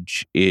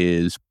marriage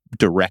is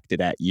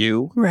directed at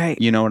you. Right.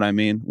 You know what I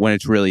mean? When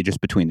it's really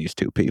just between these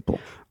two people.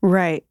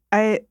 Right.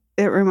 It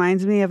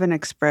reminds me of an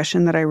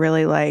expression that I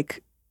really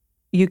like.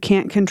 You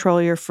can't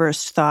control your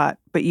first thought,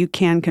 but you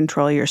can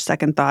control your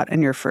second thought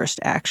and your first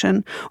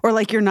action. Or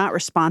like you're not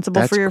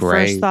responsible for your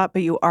first thought,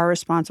 but you are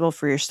responsible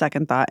for your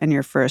second thought and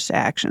your first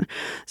action.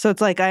 So it's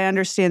like I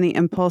understand the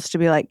impulse to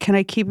be like, can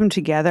I keep them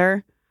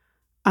together?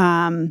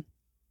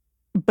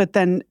 But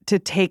then to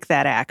take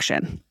that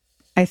action,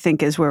 I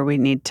think is where we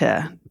need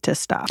to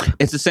stop.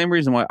 It's the same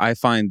reason why I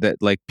find that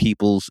like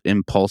people's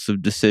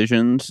impulsive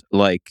decisions,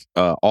 like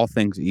all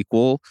things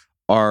equal,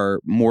 are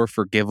more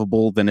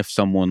forgivable than if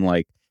someone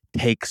like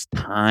takes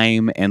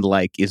time and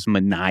like is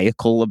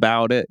maniacal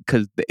about it.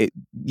 Because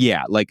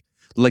like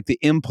the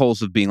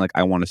impulse of being like,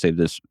 I want to save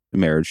this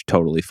marriage,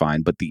 totally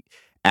fine, but the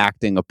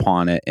acting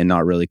upon it and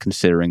not really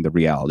considering the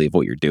reality of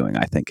what you're doing,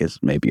 I think is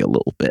maybe a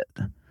little bit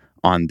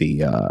on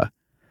the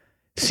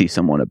see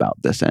someone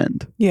about this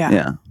end.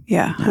 Yeah,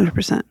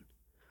 100%.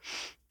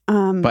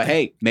 But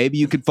hey, maybe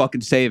you could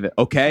fucking save it,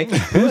 okay?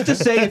 Who's to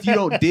say if you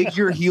don't dig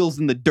your heels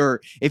in the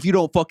dirt, if you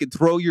don't fucking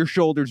throw your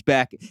shoulders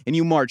back and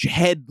you march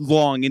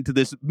headlong into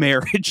this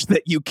marriage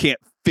that you can't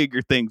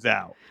figure things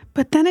out?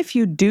 But then if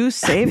you do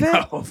save it...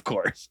 No, of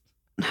course.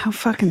 How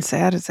fucking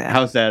sad is that?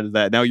 How sad is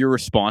that? Now you're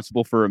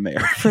responsible for a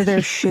marriage. For their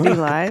shitty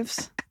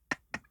lives?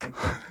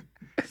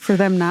 For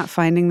them not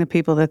finding the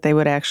people that they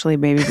would actually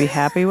maybe be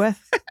happy with?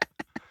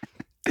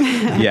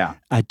 Yeah.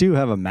 I do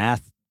have a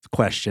math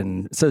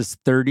question. It says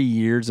 30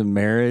 years of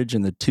marriage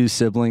and the two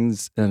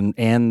siblings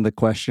and the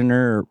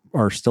questioner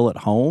are still at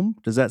home.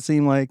 Does that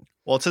seem like...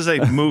 Well, it says they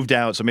moved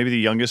out, so maybe the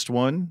youngest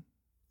one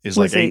is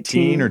Was like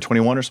 18 or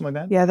 21 or something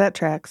like that. Yeah, that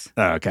tracks.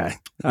 Oh, okay.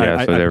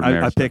 Yeah, so they're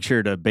I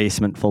pictured a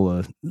basement full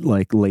of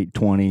like late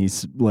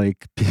 20s,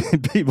 like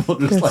people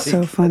just That's like...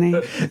 so funny.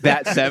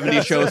 That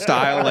 70s show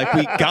style, like,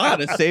 we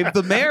gotta save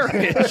the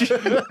marriage.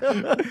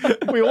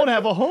 We won't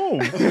have a home.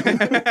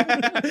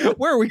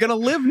 Where are we gonna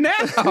live now?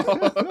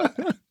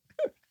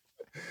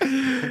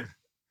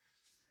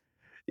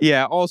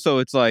 Yeah, also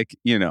it's like,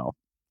 you know,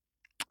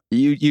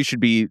 you should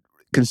be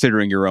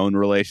considering your own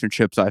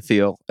relationships, I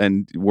feel,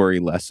 and worry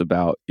less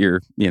about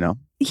your, you know.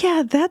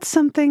 Yeah, that's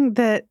something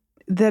that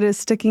is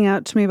sticking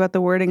out to me about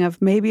the wording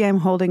of maybe I'm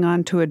holding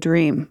on to a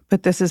dream,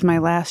 but this is my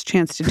last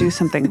chance to do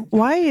something.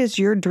 Why is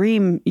your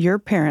dream your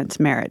parents'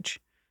 marriage?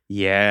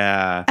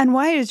 Yeah. And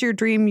why is your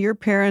dream your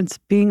parents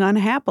being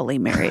unhappily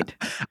married?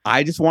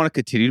 I just want to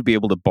continue to be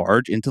able to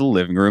barge into the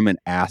living room and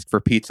ask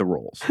for pizza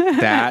rolls.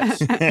 That's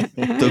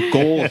the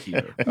goal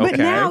here. Okay? But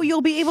now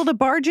you'll be able to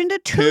barge into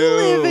two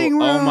living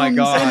rooms oh my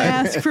God. and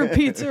ask for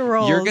pizza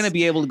rolls. You're going to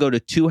be able to go to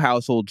two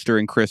households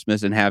during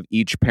Christmas and have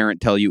each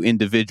parent tell you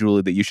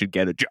individually that you should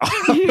get a job.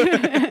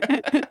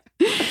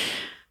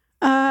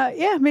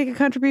 Yeah, make a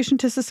contribution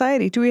to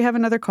society. Do we have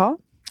another call?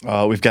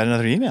 We've got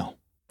another email.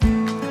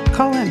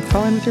 Call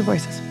in with your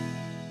voices.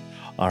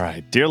 All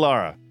right. Dear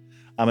Laura,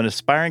 I'm an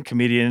aspiring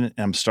comedian and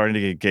I'm starting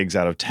to get gigs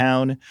out of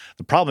town.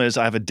 The problem is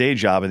I have a day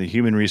job in the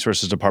human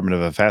resources department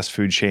of a fast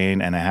food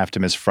chain and I have to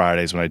miss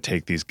Fridays when I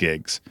take these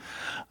gigs.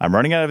 I'm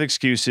running out of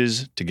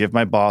excuses to give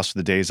my boss for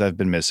the days I've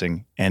been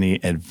missing. Any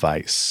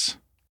advice?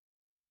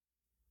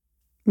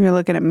 You're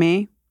looking at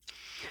me?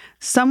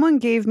 Someone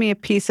gave me a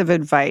piece of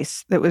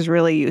advice that was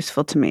really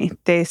useful to me.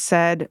 They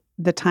said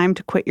the time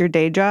to quit your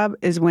day job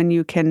is when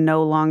you can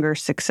no longer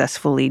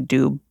successfully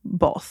do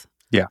both.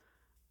 Yeah.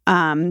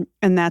 And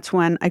that's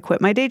when I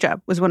quit my day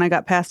job, was when I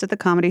got passed at the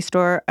Comedy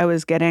Store. I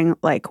was getting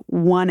like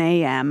 1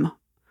 a.m.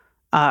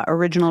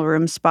 Original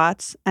room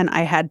spots, and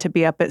I had to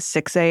be up at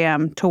 6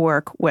 a.m. to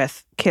work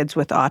with kids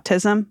with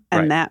autism,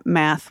 and Right. that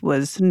math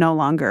was no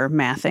longer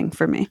mathing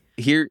for me.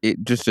 Here,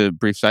 just a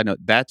brief side note,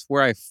 that's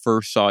where I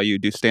first saw you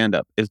do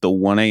stand-up, is the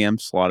 1 a.m.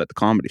 slot at the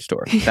Comedy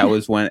Store. That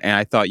was when, and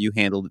I thought you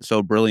handled it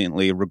so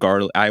brilliantly,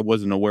 regardless. I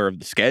wasn't aware of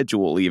the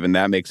schedule even.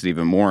 That makes it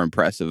even more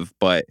impressive.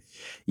 But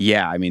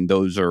yeah, I mean,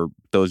 those are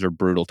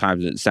brutal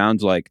times. It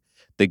sounds like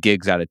the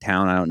gigs out of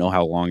town, I don't know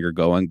how long you're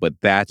going, but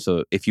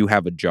if you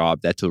have a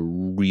job, that's a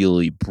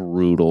really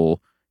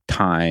brutal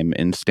time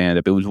in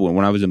stand-up. It was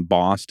when I was in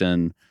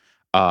Boston,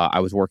 I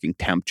was working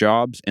temp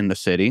jobs in the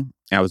city.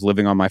 I was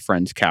living on my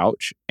friend's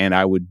couch, and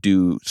I would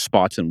do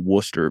spots in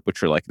Worcester,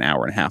 which are like an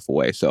hour and a half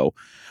away. So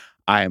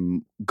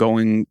I'm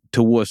going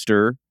to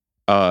Worcester,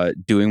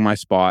 doing my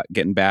spot,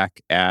 getting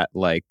back at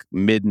like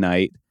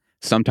midnight.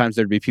 Sometimes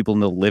there'd be people in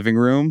the living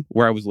room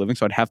where I was living,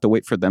 so I'd have to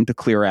wait for them to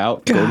clear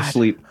out, go to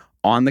sleep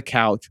on the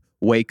couch,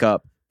 wake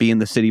up, be in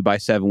the city by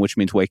 7, which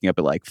means waking up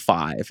at like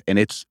 5. And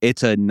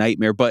it's a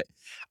nightmare. But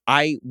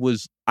I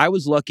was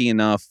lucky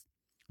enough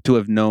to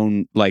have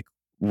known, like,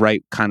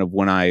 right kind of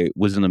when I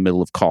was in the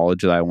middle of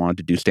college, that I wanted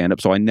to do stand-up.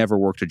 So I never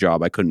worked a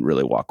job I couldn't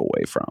really walk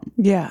away from.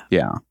 Yeah.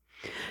 Yeah.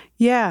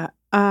 Yeah.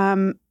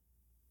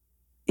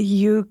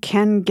 You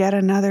can get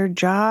another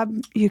job.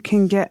 You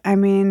can get, I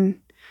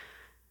mean,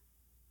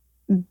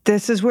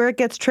 this is where it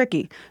gets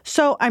tricky.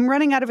 So I'm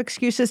running out of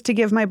excuses to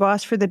give my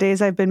boss for the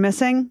days I've been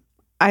missing.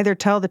 either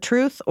tell the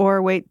truth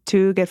or wait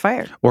to get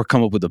fired. Or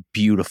come up with a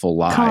beautiful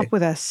lie. Come up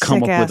with a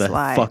sick-ass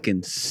lie.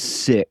 Fucking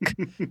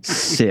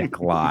sick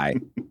lie.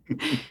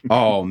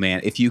 Oh,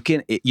 man. If you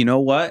can, you know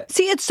what?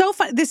 See, it's so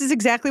fun. This is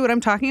exactly what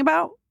I'm talking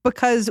about.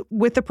 Because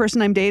with the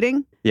person I'm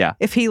dating,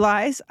 if he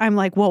lies, I'm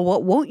like, well,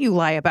 what won't you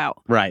lie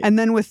about? Right. And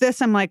then with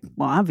this, I'm like,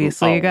 well,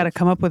 obviously, you got to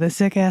come up with a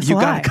sick-ass lie. You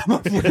got to come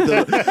up with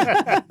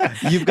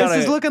You've got to...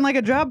 This is looking like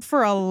a job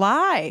for a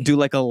lie. Do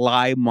like a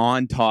lie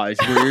montage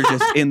where you're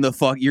just in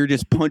the you're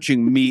just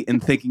punching meat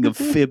and thinking of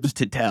fibs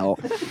to tell.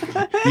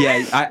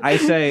 Yeah, I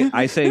say,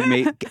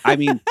 I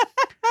mean,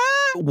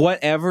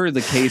 whatever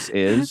the case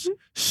is,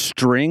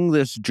 string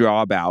this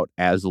job out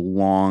as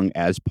long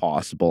as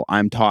possible.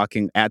 I'm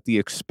talking at the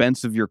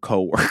expense of your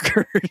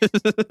coworkers.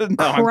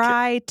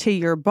 Cry to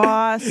your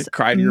boss.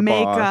 Cry to your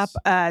make boss.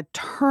 Up a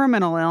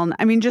terminal illness.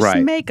 I mean, just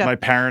make up. My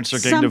parents are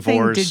getting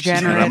divorced.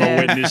 I'm a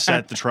witness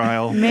at the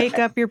trial. Make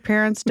up your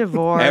parents'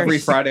 divorce. Every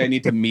Friday, I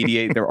need to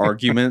mediate their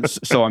arguments,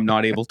 so I'm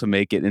not able to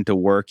make it into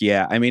work.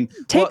 Yeah, I mean,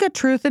 take a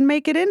truth and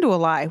make it into a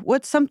lie.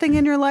 What's something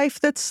in your life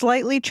that's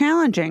slightly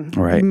challenging?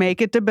 Right. Make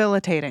it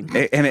debilitating.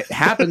 And it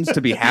happens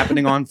to be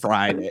happening on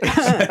Fridays.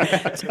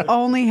 It's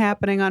only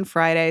happening on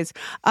Fridays.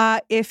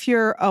 If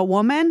you're a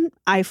woman,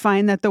 I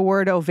find that the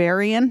word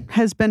ovarian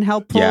has been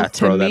helpful to me.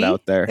 Throw that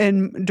out there.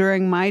 And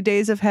during my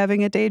days of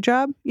having a day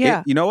job,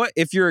 you know what?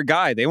 If you're a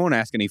guy, they won't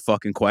ask any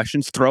fucking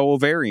questions. Throw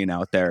ovarian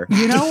out there.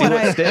 You know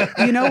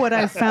what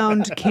I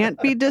found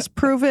can't be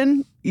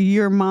disproven?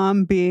 Your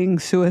mom being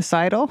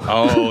suicidal.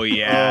 Oh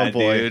yeah,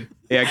 dude.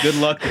 Yeah, good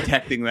luck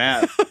detecting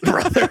that,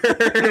 brother.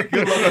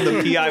 Good luck on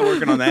the PI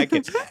working on that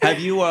kid. Have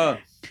you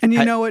And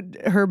you know what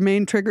her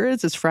main trigger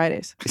is? It's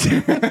Fridays.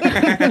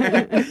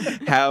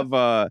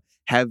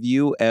 Have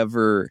you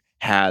ever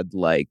had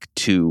like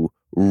to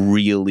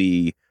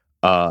really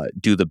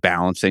do the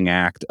balancing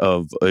act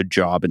of a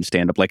job and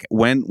stand up? Like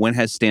when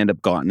has stand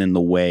up gotten in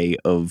the way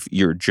of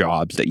your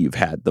jobs that you've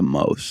had the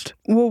most?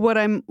 Well, what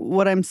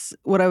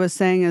I was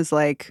saying is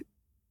like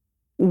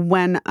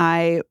when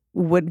I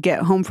would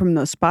get home from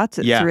those spots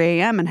at 3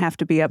 a.m. and have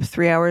to be up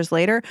 3 hours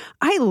later,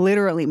 I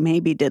literally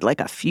maybe did like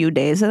a few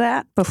days of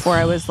that before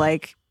I was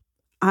like,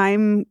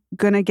 I'm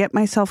going to get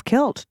myself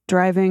killed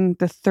driving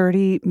the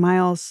 30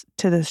 miles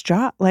to this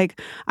job.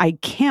 Like, I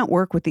can't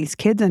work with these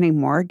kids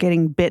anymore,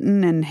 getting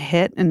bitten and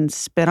hit and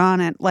spit on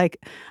it. Like,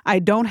 I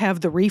don't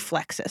have the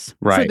reflexes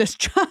for this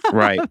job,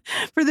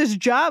 for this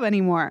job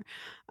anymore.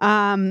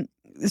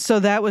 So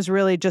that was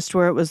really just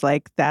where it was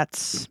like,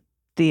 that's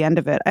the end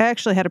of it. I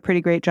actually had a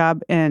pretty great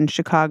job in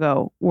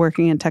Chicago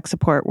working in tech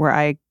support where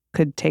I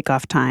could take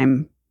off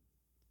time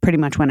pretty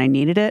much when I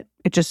needed it.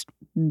 It just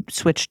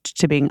switched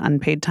to being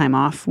unpaid time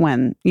off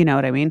when, you know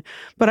what I mean?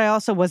 But I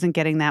also wasn't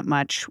getting that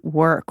much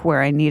work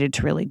where I needed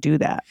to really do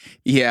that.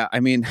 Yeah, I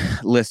mean,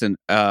 listen,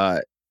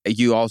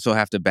 you also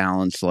have to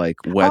balance like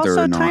whether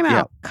also, or not. Time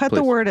out. Yeah, Cut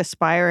the word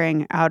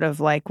aspiring out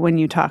of like when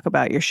you talk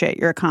about your shit.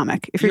 You're a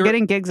comic. If you're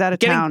getting gigs out of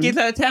town,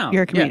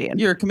 you're a comedian.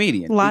 Yeah, you're a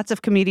comedian. Lots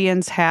of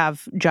comedians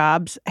have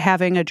jobs.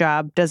 Having a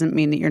job doesn't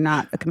mean that you're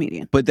not a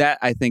comedian. But that,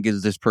 I think,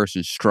 is this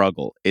person's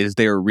struggle, is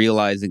they're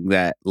realizing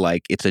that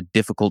like it's a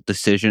difficult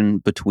decision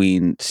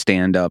between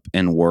stand up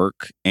and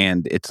work.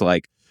 And it's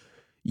like,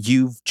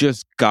 you've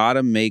just got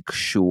to make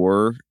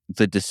sure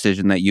the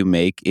decision that you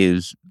make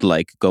is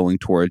like going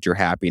towards your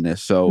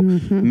happiness. So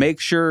make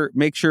sure,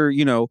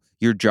 you know,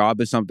 your job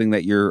is something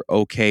that you're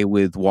okay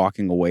with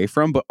walking away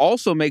from, but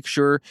also make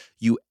sure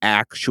you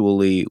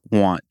actually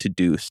want to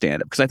do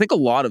stand up. Because I think a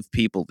lot of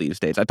people these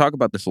days, I talk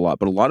about this a lot,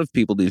 but a lot of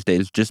people these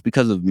days, just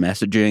because of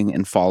messaging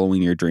and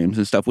following your dreams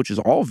and stuff, which is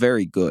all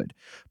very good,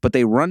 but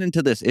they run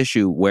into this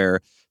issue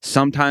where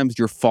sometimes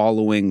you're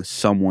following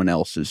someone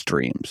else's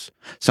dreams.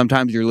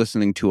 Sometimes you're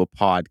listening to a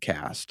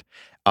podcast.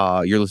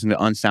 You're listening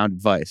to Unsound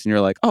Advice, and you're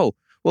like, oh,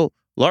 well,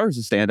 Laura's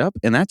a stand-up,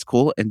 and that's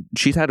cool, and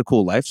she's had a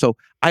cool life, so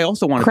I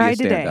also want to be a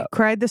stand-up. Cried today.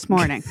 Cried this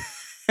morning.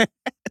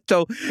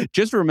 So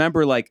just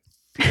remember, like,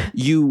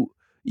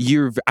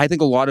 I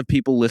think a lot of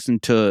people listen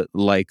to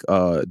like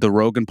the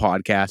Rogan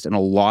podcast, and a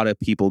lot of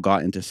people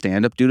got into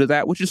stand-up due to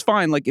that, which is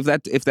fine. Like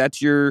if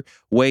that's your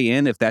way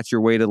in, if that's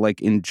your way to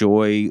like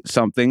enjoy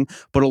something.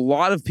 But a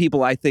lot of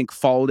people, I think,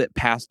 followed it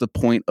past the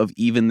point of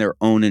even their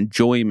own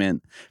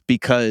enjoyment,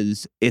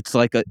 because it's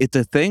like it's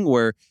a thing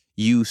where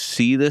you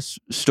see this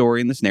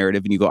story and this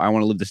narrative and you go, I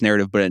want to live this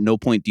narrative, but at no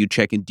point do you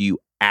check in, do you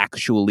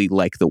actually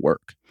like the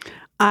work?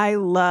 I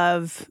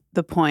love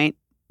the point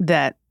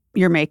that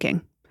you're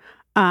making.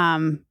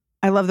 I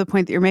love the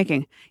point that you're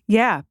making.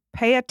 Yeah,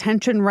 pay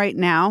attention right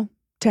now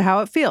to how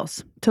it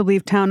feels to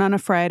leave town on a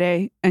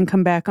Friday and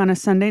come back on a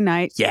Sunday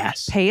night.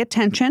 Yes. Pay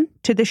attention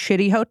to the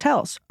shitty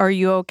hotels. Are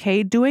you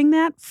okay doing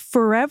that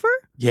forever?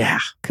 Yeah.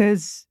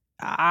 Because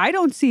I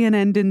don't see an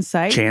end in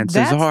sight. That's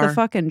the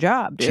fucking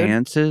job, dude.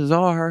 Chances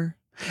are.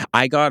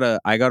 I got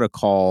a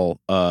call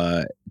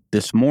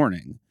this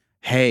morning.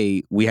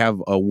 Hey, we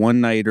have a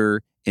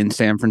one-nighter in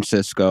San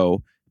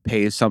Francisco,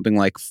 pays something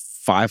like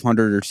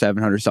 500 or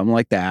 700, something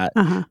like that.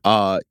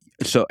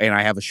 So, and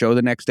I have a show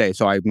the next day.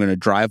 So I'm going to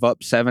drive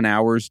up 7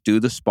 hours,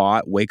 do the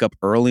spot, wake up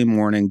early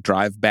morning,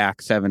 drive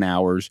back 7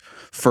 hours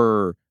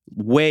for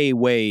way,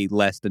 way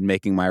less than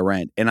making my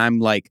rent. And I'm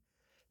like,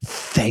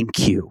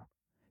 thank you.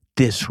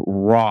 This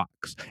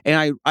rocks.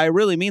 And I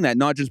really mean that,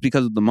 not just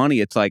because of the money.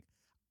 It's like,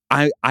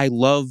 I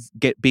love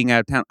being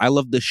out of town. I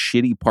love the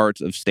shitty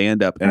parts of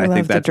stand up. And I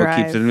think that's what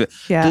keeps it.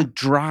 Yeah. The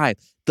drive,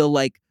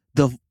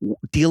 the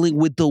dealing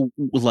with the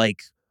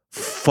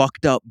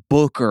fucked up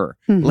booker,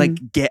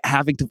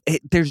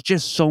 there's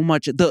just so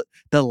much, the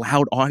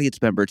loud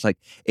audience member. It's like,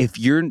 if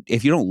you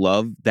don't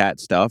love that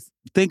stuff,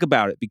 think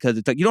about it, because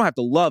it's like, you don't have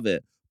to love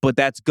it, but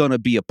that's gonna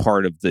be a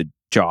part of the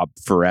job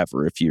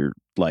forever if you're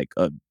like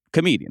a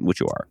comedian,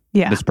 which you are.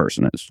 Yeah. This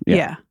person is.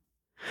 Yeah.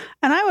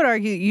 And I would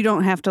argue you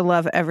don't have to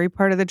love every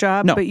part of the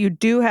job, but you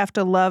do have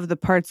to love the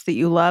parts that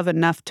you love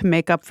enough to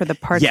make up for the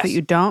parts that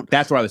you don't.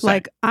 That's what I was saying.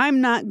 Like,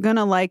 I'm not going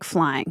to like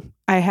flying.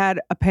 I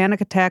had a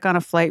panic attack on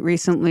a flight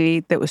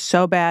recently that was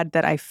so bad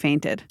that I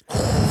fainted.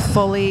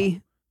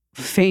 Fully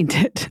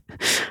fainted.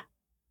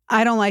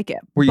 I don't like it.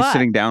 Were you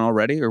sitting down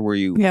already, or were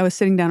you? Yeah, I was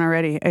sitting down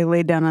already. I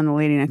laid down on the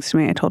lady next to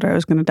me. I told her I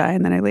was going to die,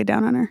 and then I laid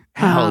down on her.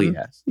 Hell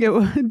yes.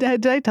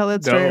 Did I tell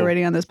that story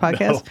already on this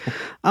podcast? No.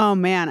 Oh,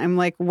 man. I'm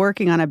like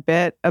working on a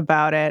bit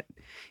about it.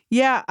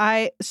 Yeah,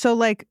 I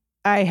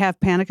have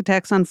panic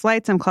attacks on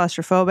flights. I'm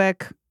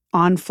claustrophobic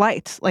on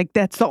flights. Like,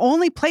 that's the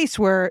only place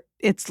where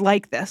it's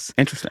like this.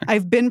 Interesting.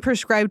 I've been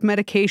prescribed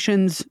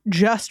medications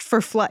just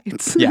for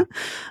flights. Yeah.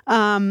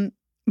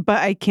 But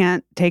I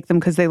can't take them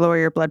because they lower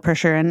your blood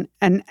pressure.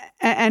 And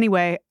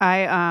anyway,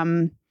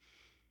 I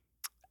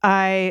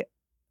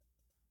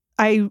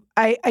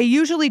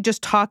usually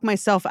just talk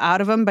myself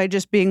out of them by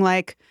just being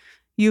like,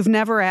 you've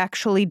never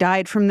actually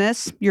died from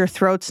this. Your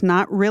throat's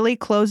not really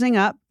closing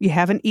up. You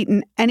haven't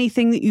eaten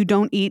anything that you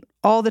don't eat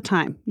all the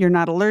time. You're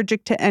not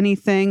allergic to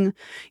anything.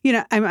 You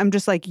know, I'm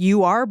just like,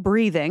 you are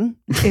breathing.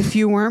 If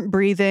you weren't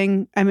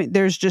breathing, I mean,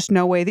 there's just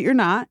no way that you're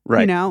not.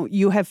 Right. You know,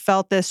 you have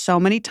felt this so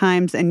many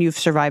times and you've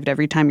survived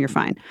every time. You're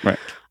fine. Right.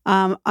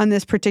 On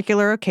this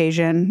particular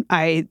occasion,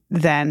 I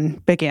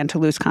then began to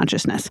lose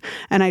consciousness.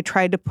 And I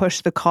tried to push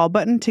the call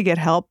button to get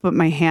help, but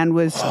my hand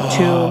was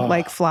too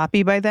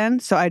floppy by then.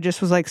 So I just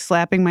was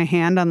slapping my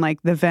hand on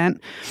the vent.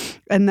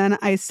 And then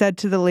I said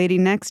to the lady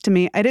next to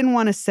me, I didn't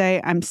want to say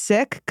I'm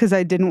sick because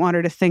I didn't want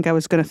her to think I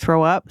was going to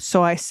throw up.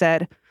 So I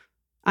said,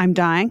 I'm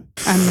dying.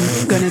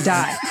 I'm going to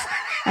die.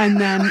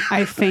 And then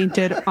I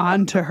fainted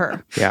onto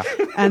her. Yeah.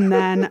 And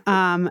then,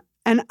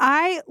 and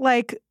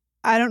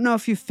I don't know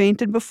if you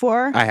fainted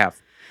before. I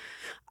have.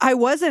 I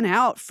wasn't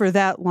out for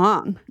that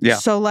long. Yeah.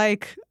 So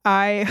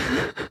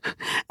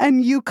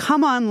and you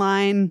come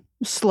online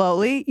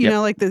slowly, you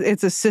know,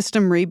 it's a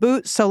system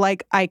reboot. So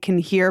I can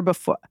hear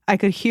before I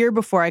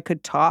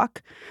could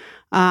talk.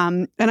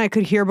 And I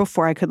could hear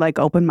before I could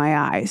open my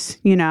eyes,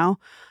 you know?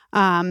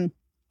 And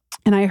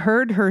I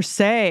heard her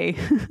say,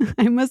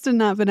 I must have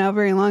not been out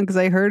very long because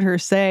I heard her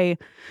say,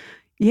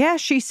 yeah,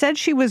 she said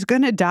she was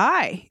going to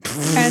die.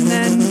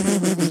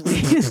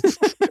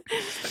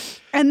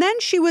 And then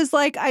she was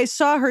like, I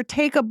saw her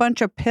take a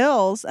bunch of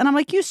pills. And I'm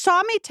like, you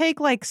saw me take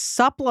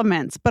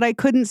supplements, but I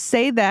couldn't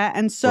say that.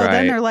 And so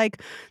then they're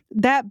like,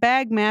 that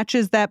bag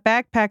matches that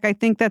backpack. I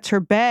think that's her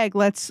bag.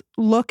 Let's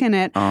look in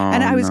it.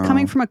 And I was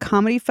coming from a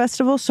comedy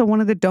festival. So one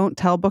of the Don't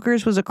Tell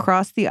bookers was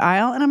across the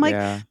aisle. And I'm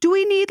like, do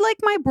we need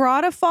my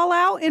bra to fall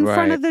out in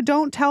front of the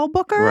Don't Tell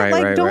booker?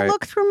 Don't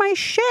look through my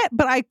shit.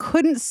 But I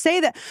couldn't say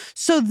that.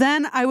 So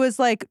then I was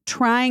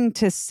trying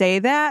to say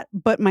that,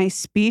 but my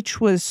speech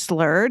was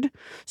slurred.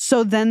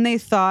 So then they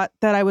thought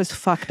that I was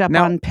fucked up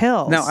on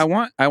pills. Now I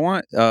want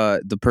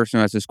the person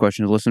who asked this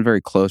question to listen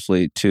very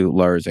closely to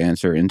Laura's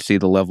answer and see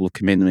the level of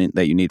commitment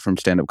that you need from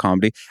stand-up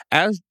comedy.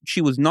 As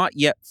she was not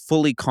yet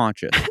fully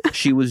conscious,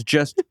 she was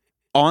just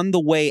on the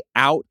way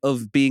out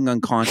of being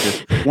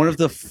unconscious. One of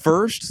the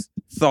first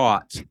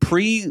thoughts,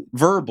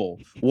 pre-verbal,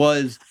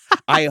 was,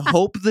 I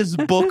hope this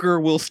booker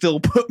will still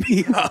put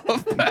me up.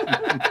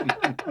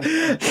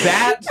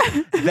 That's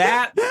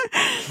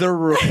the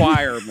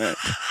requirement.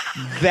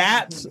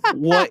 That's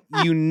what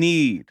you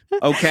need.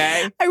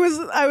 Okay. I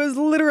was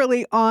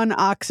literally on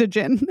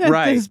oxygen.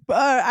 Right.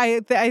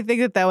 I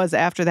think that was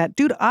after that.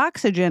 Dude,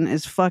 oxygen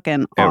is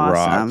fucking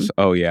awesome. It rocks.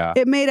 Oh yeah.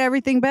 It made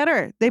everything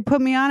better. They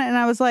put me on it, and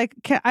I was like,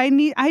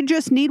 I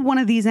just need one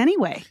of these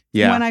anyway.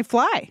 Yeah. When I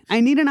fly,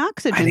 I need an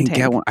oxygen I didn't tank.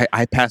 get one.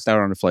 I passed out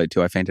on a flight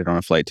too. I fainted on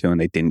a flight too, and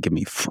they didn't give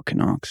me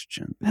fucking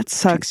oxygen. That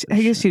sucks.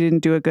 I guess you didn't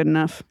do it good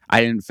enough.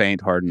 I didn't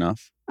faint hard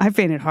enough. I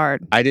fainted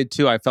hard. I did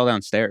too. I fell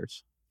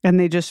downstairs. And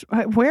they just,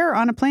 where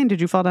on a plane did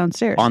you fall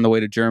downstairs? On the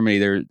way to Germany,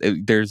 there's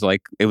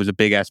it was a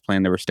big ass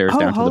plane. There were stairs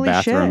down to the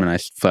bathroom, shit. and I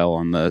fell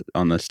on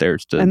the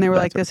stairs to. And they were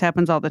the like, "This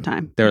happens all the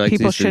time. They were like,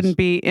 people shouldn't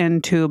be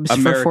in tubes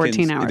for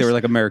 14 hours." They were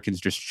like,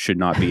 Americans just should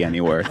not be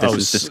anywhere. This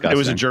is disgusting. It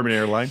was a German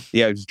airline.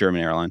 Yeah, it was a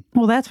German airline.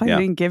 Well, that's why you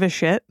didn't give a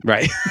shit,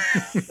 right?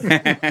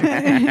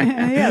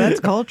 Yeah, that's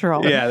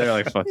cultural. Yeah, they're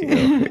like, "Fuck you,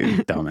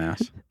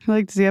 dumbass."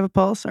 Like, does he have a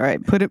pulse? All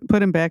right, put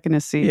him back in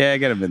his seat. Yeah,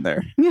 get him in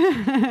there.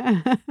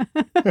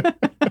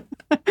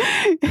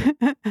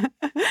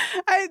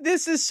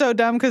 This is so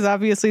dumb because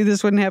obviously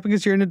this wouldn't happen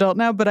because you're an adult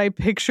now, but I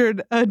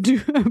pictured a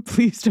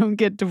please don't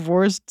get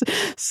divorced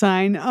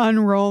sign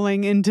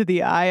unrolling into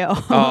the aisle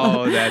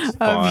That's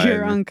of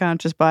your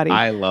unconscious body.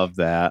 I love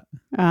that.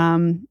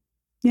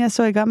 Yeah,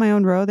 so I got my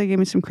own row. They gave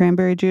me some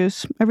cranberry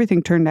juice.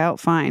 Everything turned out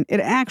fine. It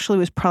actually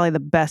was probably the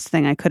best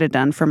thing I could have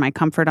done for my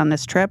comfort on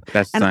this trip.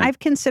 And I've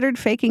considered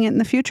faking it in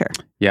the future.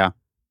 Yeah.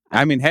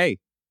 I mean, hey,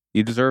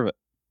 you deserve it.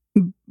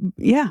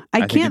 Yeah.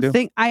 I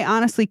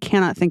honestly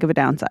cannot think of a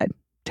downside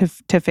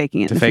to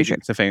faking it in the future.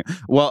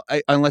 Well,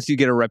 unless you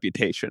get a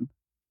reputation.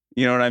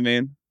 You know what I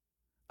mean?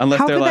 Unless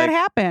How they're could like, that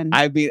happen?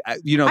 I mean, I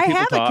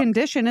have a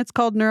condition. It's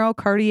called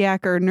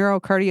neurocardiac or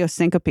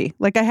neurocardiosyncope.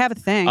 Like I have a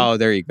thing. Oh,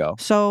 there you go.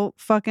 So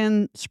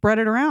fucking spread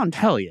it around.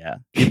 Hell yeah.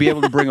 You'd be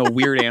able to bring a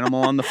weird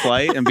animal on the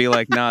flight and be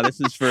like,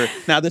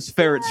 this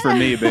ferret's for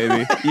me,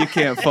 baby. You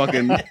can't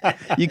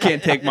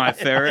take my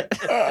ferret.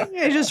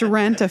 I just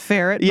rent a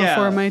ferret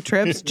before my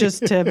trips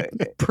just to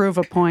prove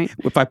a point.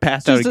 If I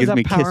pass out, it gives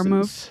me power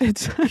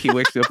kisses. Move. He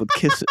wakes me up with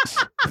kisses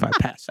if I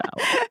pass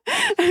out.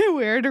 I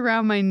wear it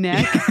around my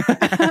neck.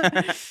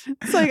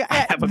 It's like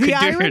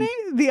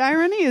the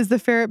irony is the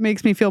ferret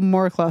makes me feel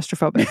more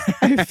claustrophobic.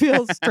 I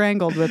feel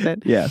strangled with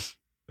it. Yes.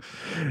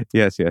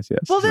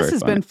 Well, this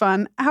has been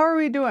fun. How are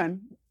we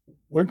doing?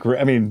 We're great.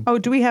 I mean,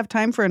 do we have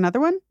time for another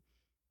one?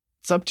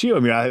 It's up to you.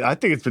 I mean, I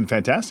think it's been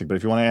fantastic, but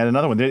if you want to add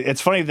another one,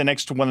 it's funny. The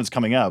next one that's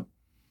coming up,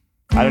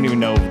 I don't even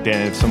know,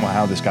 Dan, if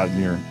somehow this got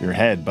in your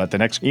head, but the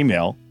next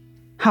email.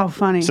 How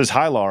funny. Says,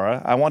 hi,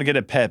 Laura. I want to get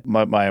a pet.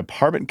 My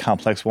apartment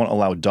complex won't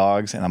allow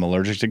dogs, and I'm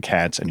allergic to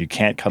cats, and you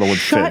can't cuddle with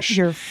fish. Shut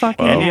your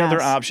fucking Any ass.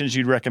 other options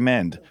you'd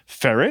recommend?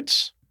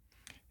 Ferrets?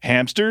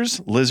 Hamsters?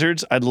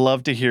 Lizards? I'd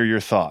love to hear your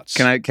thoughts.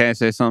 Can I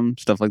say something?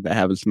 Stuff like that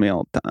happens to me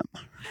all the time.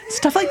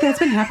 Stuff like that's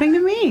been happening to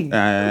me.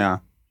 Yeah.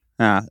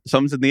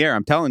 Something's in the air.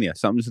 I'm telling you,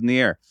 something's in the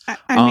air. I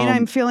mean,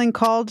 I'm feeling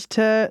called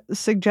to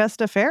suggest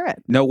a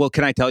ferret. No, well,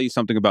 can I tell you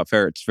something about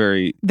ferrets?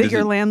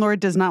 Your landlord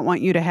does not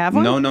want you to have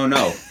one? No.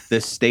 The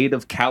state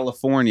of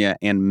California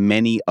and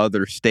many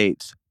other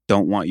states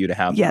don't want you to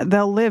have them. Yeah,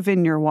 they'll live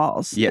in your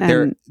walls.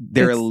 Yeah,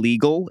 they're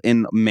illegal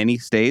in many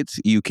states.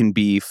 You can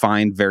be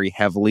fined very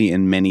heavily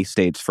in many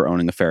states for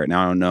owning a ferret.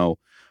 Now,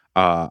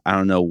 I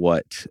don't know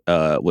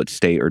what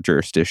state or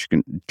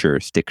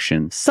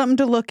jurisdiction. Something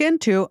to look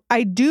into.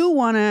 I do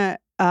want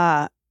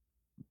to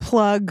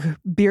plug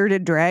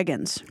bearded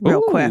dragons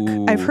real quick.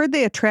 I've heard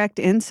they attract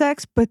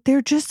insects, but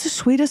they're just the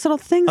sweetest little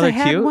things. I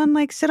had cute? one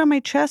sit on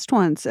my chest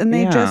once, and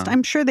they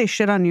I'm sure they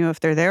shit on you if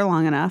they're there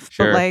long enough.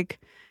 Sure. But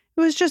it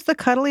was just the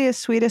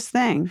cuddliest, sweetest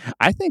thing.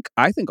 I think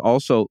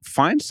also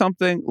find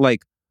something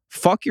like.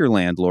 Fuck your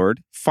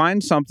landlord.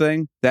 Find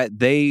something that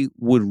they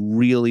would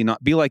really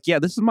not be like, yeah,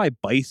 this is my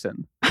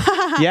bison.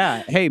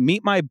 Yeah, hey,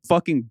 meet my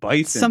fucking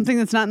bison. Something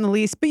that's not in the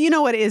lease. But you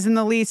know what is in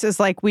the lease is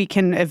we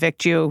can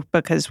evict you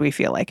because we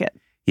feel like it.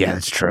 Yeah,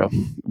 that's true.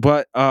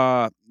 But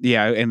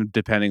and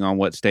depending on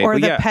what state. Or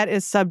the pet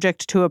is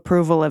subject to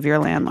approval of your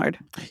landlord.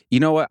 You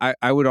know what?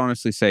 I would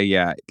honestly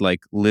say,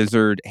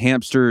 lizard,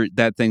 hamster,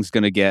 that thing's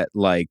going to get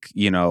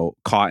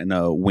caught in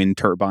a wind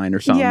turbine or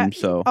something. Yeah,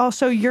 so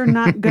also, you're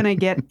not going to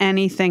get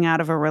anything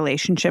out of a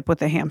relationship with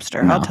a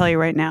hamster. No. I'll tell you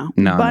right now.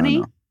 No,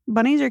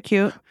 Bunnies are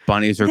cute.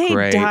 Bunnies are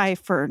great. They die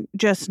for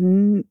just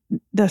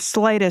the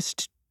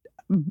slightest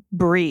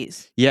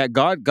breeze. Yeah,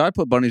 God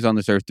put bunnies on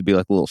this earth to be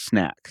like a little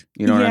snack.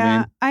 You know what I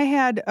mean? I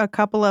had a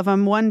couple of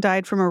them. One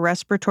died from a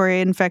respiratory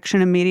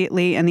infection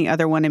immediately, and the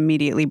other one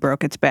immediately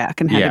broke its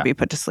back and had to be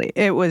put to sleep.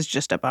 It was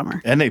just a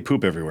bummer. And they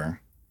poop everywhere.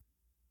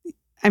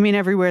 I mean,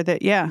 everywhere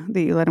that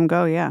you let them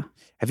go, yeah.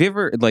 Have you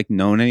ever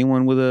known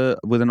anyone with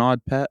an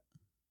odd pet?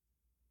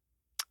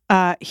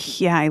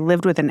 I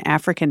lived with an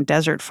African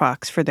desert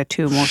fox for the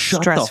two most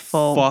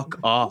stressful the fuck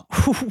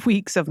up.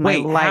 weeks of my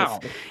life. How?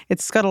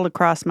 It scuttled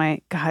across my,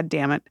 God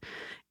damn it.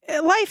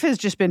 Life has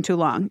just been too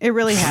long. It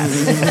really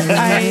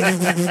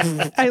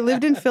has. I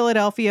lived in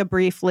Philadelphia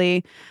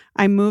briefly.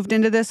 I moved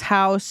into this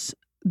house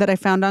that I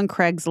found on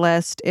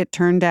Craigslist. It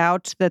turned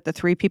out that the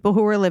three people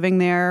who were living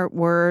there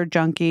were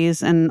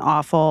junkies and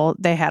awful.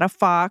 They had a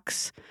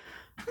fox.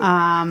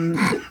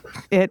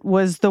 It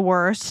was the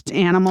worst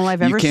animal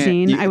I've ever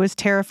seen. I was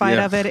terrified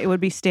of it. It would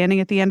be standing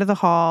at the end of the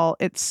hall.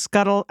 It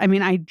scuttled. I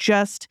mean, I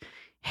just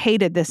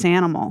hated this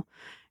animal.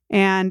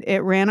 And it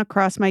ran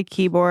across my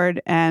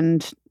keyboard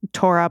and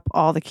tore up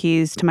all the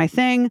keys to my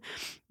thing.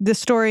 The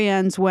story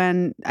ends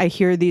when I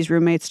hear these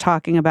roommates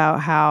talking about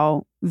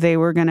how they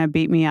were going to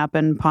beat me up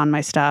and pawn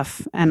my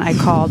stuff. And I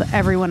called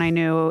everyone I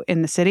knew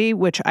in the city,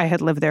 which I had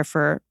lived there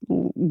for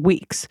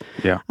weeks.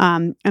 Yeah.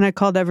 And I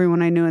called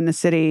everyone I knew in the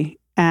city.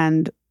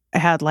 And I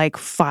had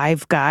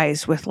 5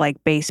 guys with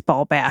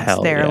baseball bats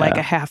there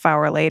a half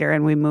hour later,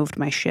 and we moved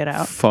my shit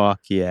out. Fuck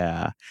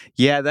yeah.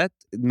 Yeah,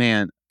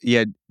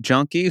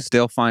 junkies,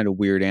 they'll find a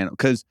weird animal.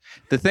 Because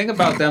the thing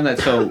about them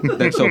that's so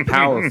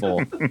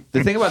powerful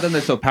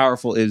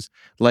is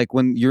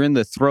when you're in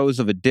the throes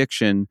of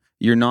addiction,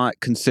 you're not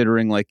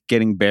considering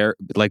getting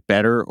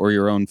better or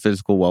your own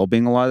physical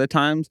well-being a lot of the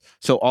times.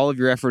 So all of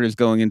your effort is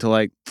going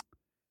into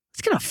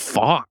let's get a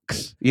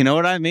fox. You know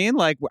what I mean?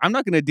 Like, I'm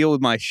not going to deal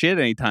with my shit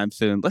anytime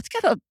soon. Let's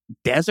get a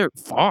desert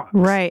fox.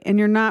 Right. And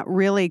you're not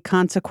really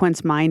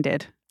consequence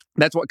minded.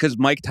 That's what, because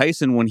Mike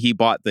Tyson, when he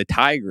bought the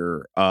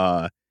tiger,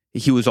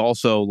 he was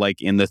also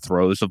like in the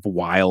throes of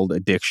wild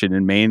addiction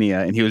and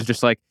mania. And he was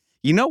just like,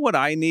 you know what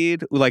I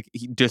need? Like,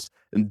 just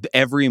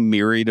every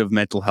myriad of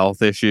mental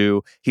health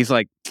issue. He's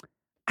like,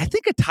 I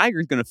think a tiger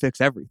is going to fix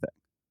everything.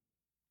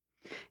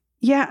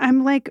 Yeah.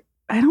 I'm like,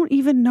 I don't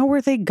even know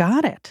where they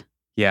got it.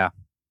 Yeah.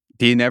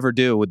 You never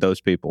do with those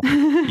people.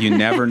 You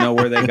never know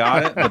where they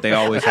got it, but they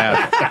always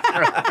have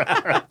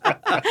it.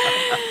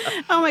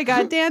 Oh my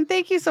God, Dan,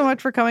 thank you so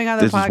much for coming on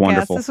the This podcast. is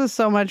wonderful. This was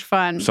so much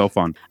fun. So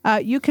fun.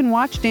 You can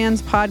watch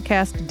Dan's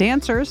podcast,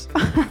 Dancers.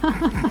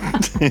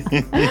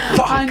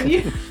 On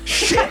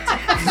Shit.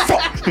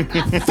 Fuck.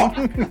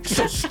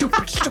 So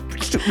stupid.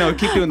 No,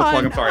 keep doing the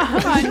plug. I'm sorry.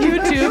 On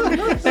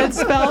YouTube. That's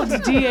spelled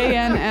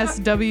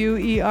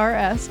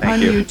DANSWERS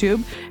on you.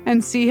 YouTube.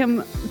 And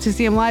to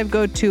see him live,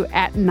 go to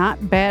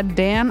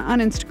 @NotBadDan on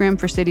Instagram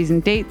for cities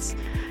and dates.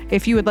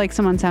 If you would like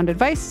some unsound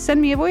advice,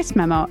 send me a voice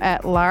memo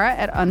at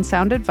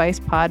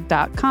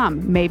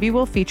lara@unsoundadvicepod.com. Maybe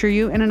we'll feature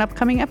you in an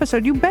upcoming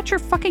episode. You bet your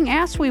fucking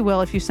ass we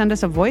will if you send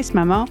us a voice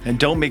memo. And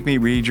don't make me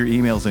read your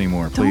emails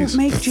anymore, please.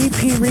 Don't make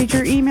GP read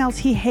your emails.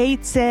 He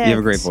hates it. You have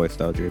a great voice,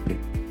 though, JP.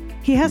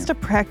 He has to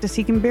practice.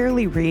 He can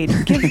barely read.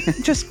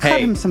 Just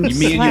cut him some slack.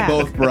 Me and you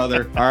both,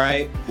 brother. All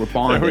right? We're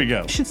bonded. There we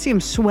go. You should see him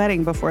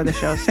sweating before the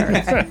show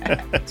starts.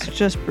 It's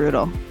just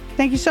brutal.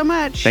 Thank you so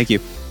much. Thank you.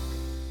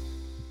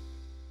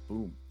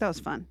 Boom. That was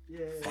fun.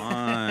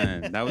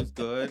 Fun. That was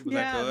good. Was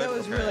that good? That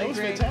was Okay. really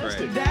great.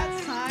 fantastic.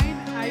 That sign,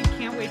 I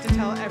can't wait to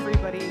tell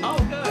everybody. Oh,